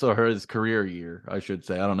 I guess, or his career year, I should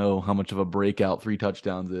say. I don't know how much of a breakout 3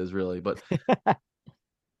 touchdowns is really, but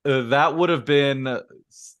that would have been.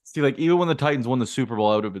 See, like even when the Titans won the Super Bowl,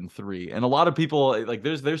 I would have been 3. And a lot of people, like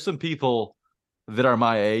there's some people that are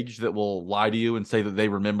my age that will lie to you and say that they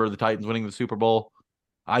remember the Titans winning the Super Bowl.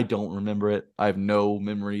 I don't remember it. I have no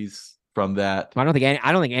memories from that. I don't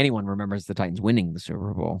think anyone remembers the Titans winning the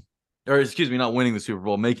Super Bowl. Or excuse me, not winning the Super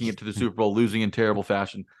Bowl, making it to the Super Bowl, losing in terrible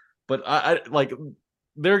fashion. But I like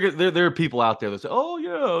there are people out there that say, "Oh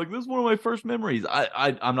yeah, like, this is one of my first memories."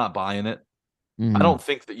 I'm not buying it. Mm-hmm. I don't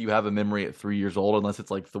think that you have a memory at 3 years old unless it's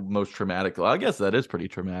like the most traumatic. Well, I guess that is pretty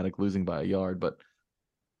traumatic, losing by a yard. But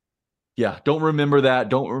yeah, don't remember that.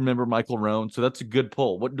 Don't remember Michael Roan. So that's a good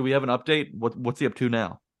pull. What do we have an update? What's he up to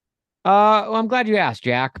now? Well, I'm glad you asked,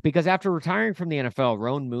 Jack, because after retiring from the NFL,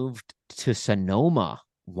 Roan moved to Sonoma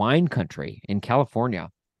wine country in California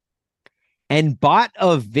and bought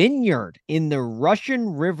a vineyard in the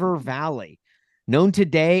Russian River Valley, known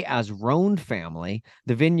today as Roan family.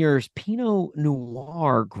 The vineyard's Pinot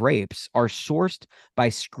Noir grapes are sourced by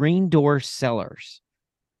screen door sellers.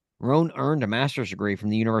 Roan earned a master's degree from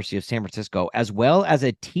the University of San Francisco, as well as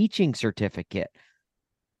a teaching certificate.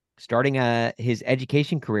 Starting his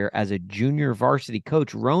education career as a junior varsity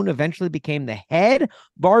coach, Roan eventually became the head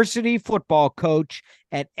varsity football coach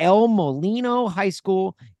at El Molino High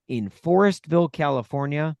School in Forestville,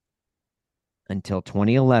 California, until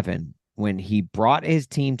 2011, when he brought his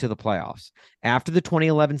team to the playoffs. After the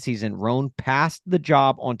 2011 season, Roan passed the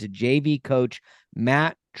job onto JV coach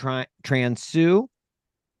Matt Transu.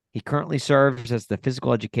 He currently serves as the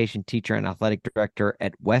physical education teacher and athletic director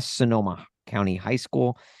at West Sonoma County High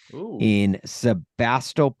School in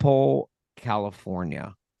Sebastopol,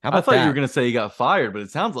 California. How about I thought that? You were going to say he got fired, but it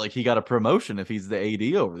sounds like he got a promotion if he's the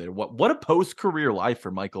AD over there. What a post-career life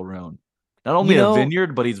for Michael Roan. Not only a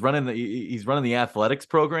vineyard, but he's running the athletics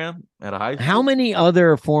program at a high school. How many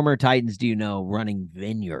other former Titans do you know running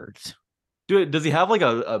vineyards? Does he have like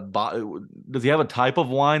does he have a type of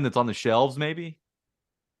wine that's on the shelves maybe?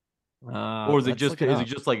 Or is it just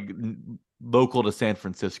like local to San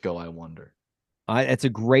Francisco, I wonder? That's a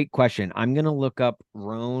great question. I'm going to look up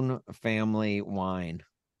Rhone family wine.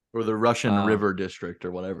 Or the Russian River District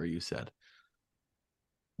or whatever you said.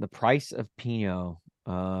 The price of Pinot.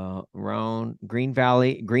 Rhone, Green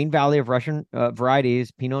Valley of Russian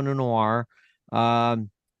varieties, Pinot Noir.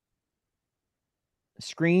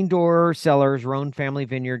 Screen door cellars, Rhone family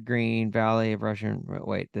vineyard, Green Valley of Russian.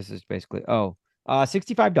 Wait, this is basically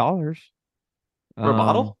 $65 for a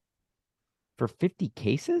bottle for 50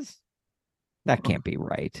 cases. That can't be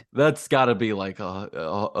right. That's got to be like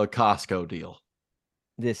a Costco deal.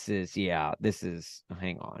 This is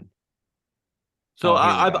hang on. So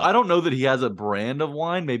I don't know that he has a brand of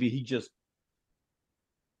wine. Maybe he just,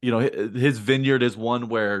 his vineyard is one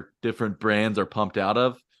where different brands are pumped out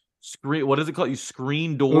of. What is it called? You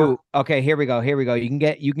screen door. Ooh, okay, here we go. You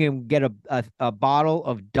can get a bottle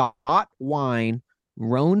of Dot Wine,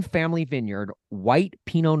 Rhone Family Vineyard, white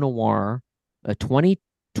Pinot Noir, a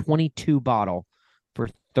 2022 bottle for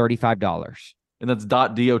 $35. And that's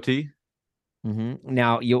 .dot. Mm-hmm.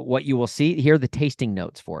 Now, what you will see here are the tasting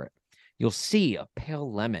notes for it. You'll see a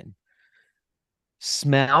pale lemon,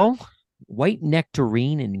 smell, white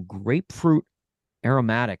nectarine and grapefruit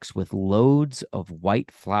aromatics with loads of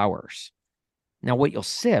white flowers. Now, what you'll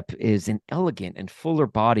sip is an elegant and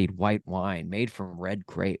fuller-bodied white wine made from red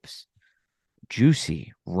grapes,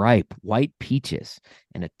 juicy, ripe white peaches,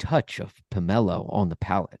 and a touch of pomelo on the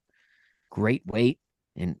palate. Great weight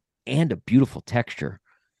and a beautiful texture.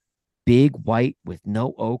 Big white with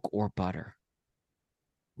no oak or butter.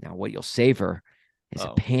 Now, what you'll savor is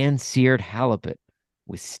a pan-seared halibut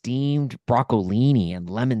with steamed broccolini and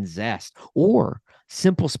lemon zest, or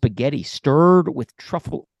simple spaghetti stirred with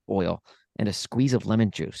truffle oil and a squeeze of lemon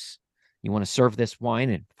juice. You want to serve this wine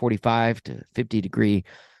in 45 to 50 degree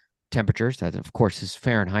temperatures. That, of course, is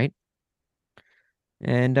Fahrenheit.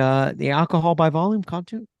 And the alcohol by volume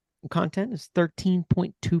content is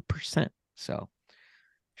 13.2%. So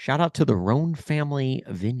shout out to the Rhone Family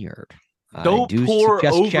Vineyard. Don't pour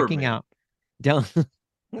over checking me. out. Don't.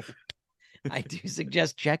 I do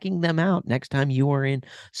suggest checking them out next time you are in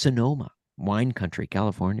Sonoma, wine country,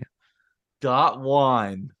 California. Dot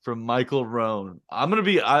Wine from Michael Rhone.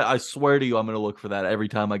 I swear to you, I'm going to look for that every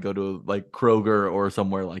time I go to like Kroger or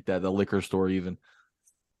somewhere like that, the liquor store even.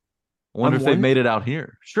 I wonder if they've made it out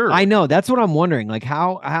here. Sure. I know. That's what I'm wondering. Like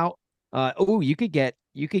how you could get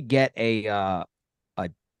a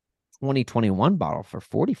 2021 bottle for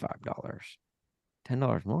 $45.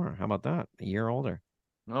 $10 more. How about that? A year older.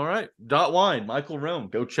 All right. Dot Wine, Michael Rhone.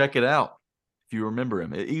 Go check it out if you remember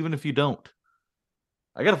him. Even if you don't.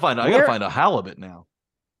 I gotta find a halibut now.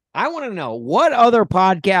 I want to know what other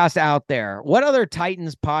podcast out there, what other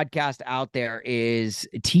Titans podcast out there is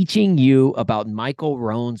teaching you about Michael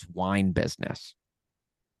Rhone's wine business.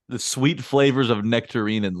 The sweet flavors of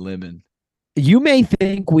nectarine and lemon. You may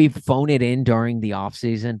think we've phoned it in during the off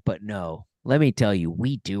season, but no. Let me tell you,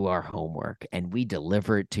 we do our homework and we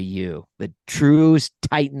deliver it to you, the true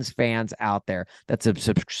Titans fans out there that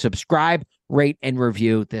subscribe, rate, and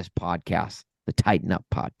review this podcast, the Tighten Up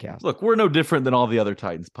Podcast. Look, we're no different than all the other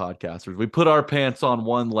Titans podcasters. We put our pants on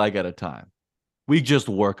one leg at a time. We just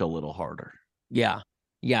work a little harder. Yeah.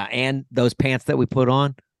 Yeah. And those pants that we put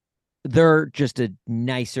on, they're just a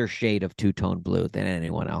nicer shade of two-tone blue than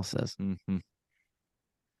anyone else's. Mm-hmm.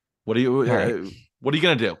 What are you going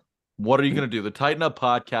to do? What are you going to do? The Tighten Up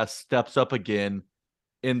Podcast steps up again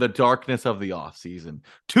in the darkness of the offseason.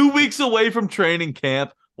 2 weeks away from training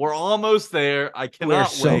camp. We're almost there. I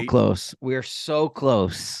cannot wait. We're so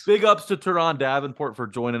close. Big ups to Turron Davenport for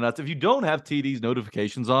joining us. If you don't have TD's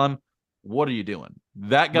notifications on, what are you doing?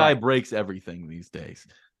 That guy breaks everything these days,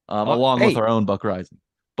 along with our own Buck Rising.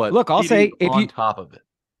 But look, I'll say on top of it.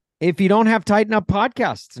 If you don't have Tighten Up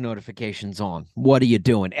Podcasts notifications on, what are you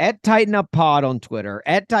doing? At Tighten Up Pod on Twitter,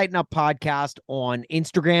 at Tighten Up Podcast on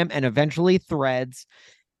Instagram, and eventually Threads.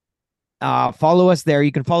 Follow us there.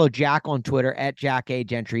 You can follow Jack on Twitter at Jack A.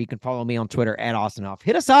 Gentry. You can follow me on Twitter at Austin Huff.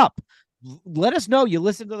 Hit us up. Let us know you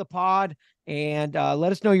listen to the pod and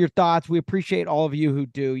let us know your thoughts. We appreciate all of you who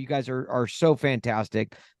do. You guys are so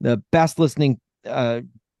fantastic. The best listening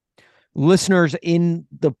listeners in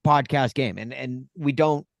the podcast game. And we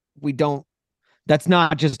don't, that's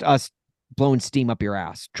not just us blowing steam up your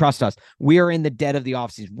ass. Trust us. We are in the dead of the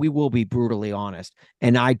offseason. We will be brutally honest.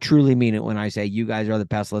 And I truly mean it when I say you guys are the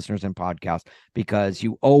best listeners in podcasts, because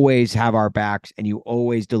you always have our backs and you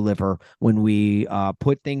always deliver when we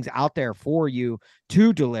put things out there for you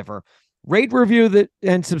to deliver. Rate, review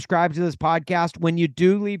and subscribe to this podcast. When you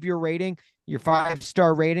do leave your rating, your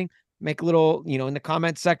 5-star rating, make a little, in the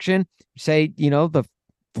comments section, say, the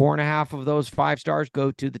 4.5 of those 5 stars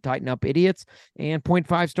go to the Tighten Up Idiots and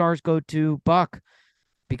 0.5 stars go to Buck,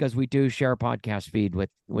 because we do share a podcast feed with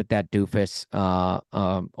that doofus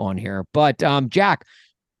on here. But Jack,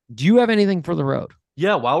 do you have anything for the road?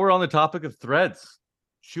 Yeah, while we're on the topic of Threads,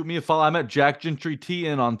 shoot me a follow. I'm at Jack Gentry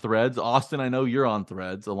TN on Threads. Austin, I know you're on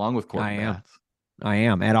Threads along with Corked Bats. I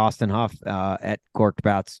am at Austin Huff at Corked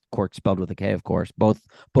Bats, Cork spelled with a K, of course. Both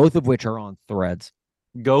of which are on Threads.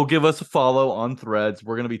 Go give us a follow on Threads.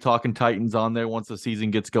 We're going to be talking Titans on there once the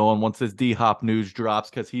season gets going, once this D-Hop news drops,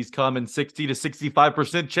 because he's coming 60 to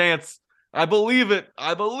 65% chance. I believe it.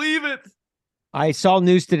 I saw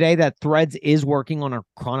news today that Threads is working on a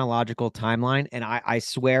chronological timeline, and I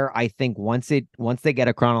swear, I think once they get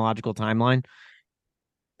a chronological timeline,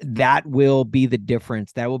 that will be the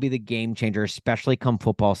difference. That will be the game changer, especially come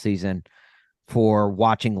football season, for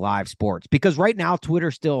watching live sports. Because right now,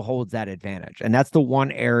 Twitter still holds that advantage, and that's the one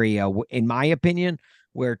area, in my opinion,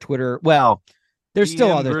 where Twitter, there's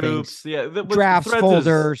still other groups, things. Yeah, drafts,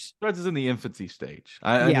 folders. Threads is in the infancy stage.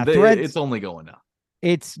 Threads, it's only going up.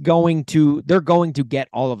 They're going to get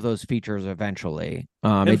all of those features eventually.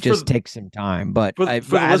 It just takes some time. But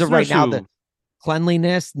as of right now, the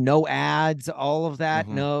cleanliness, no ads, all of that,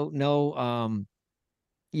 no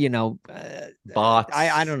bots.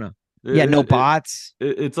 I don't know. No bots.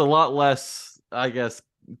 It's a lot less, I guess,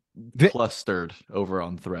 clustered over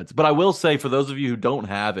on Threads. But I will say, for those of you who don't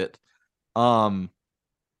have it,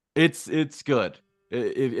 it's good.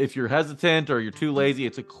 If you're hesitant or you're too lazy,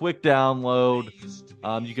 it's a quick download.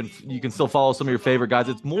 You can still follow some of your favorite guys.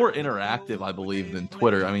 It's more interactive, I believe, than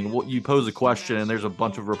Twitter. I mean, you pose a question and there's a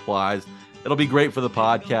bunch of replies. It'll be great for the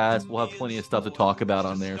podcast. We'll have plenty of stuff to talk about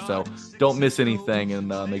on there, so don't miss anything, and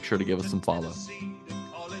make sure to give us some follow.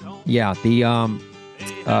 Yeah, I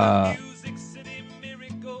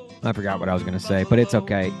forgot what I was going to say, but it's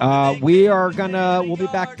okay. We'll be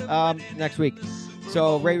back next week.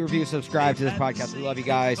 So rate, review, subscribe to this podcast. We love you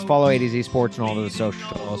guys. Follow A to Z Sports and all of the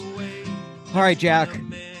socials. All right, Jack,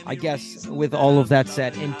 I guess with all of that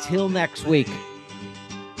said, until next week,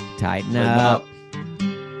 tighten up.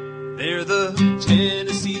 They're the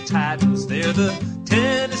Tennessee Titans. They're the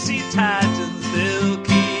Tennessee Titans. They'll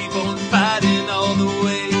keep on fighting all the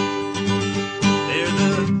way. They're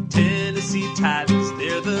the Tennessee Titans.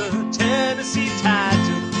 They're the Tennessee Titans.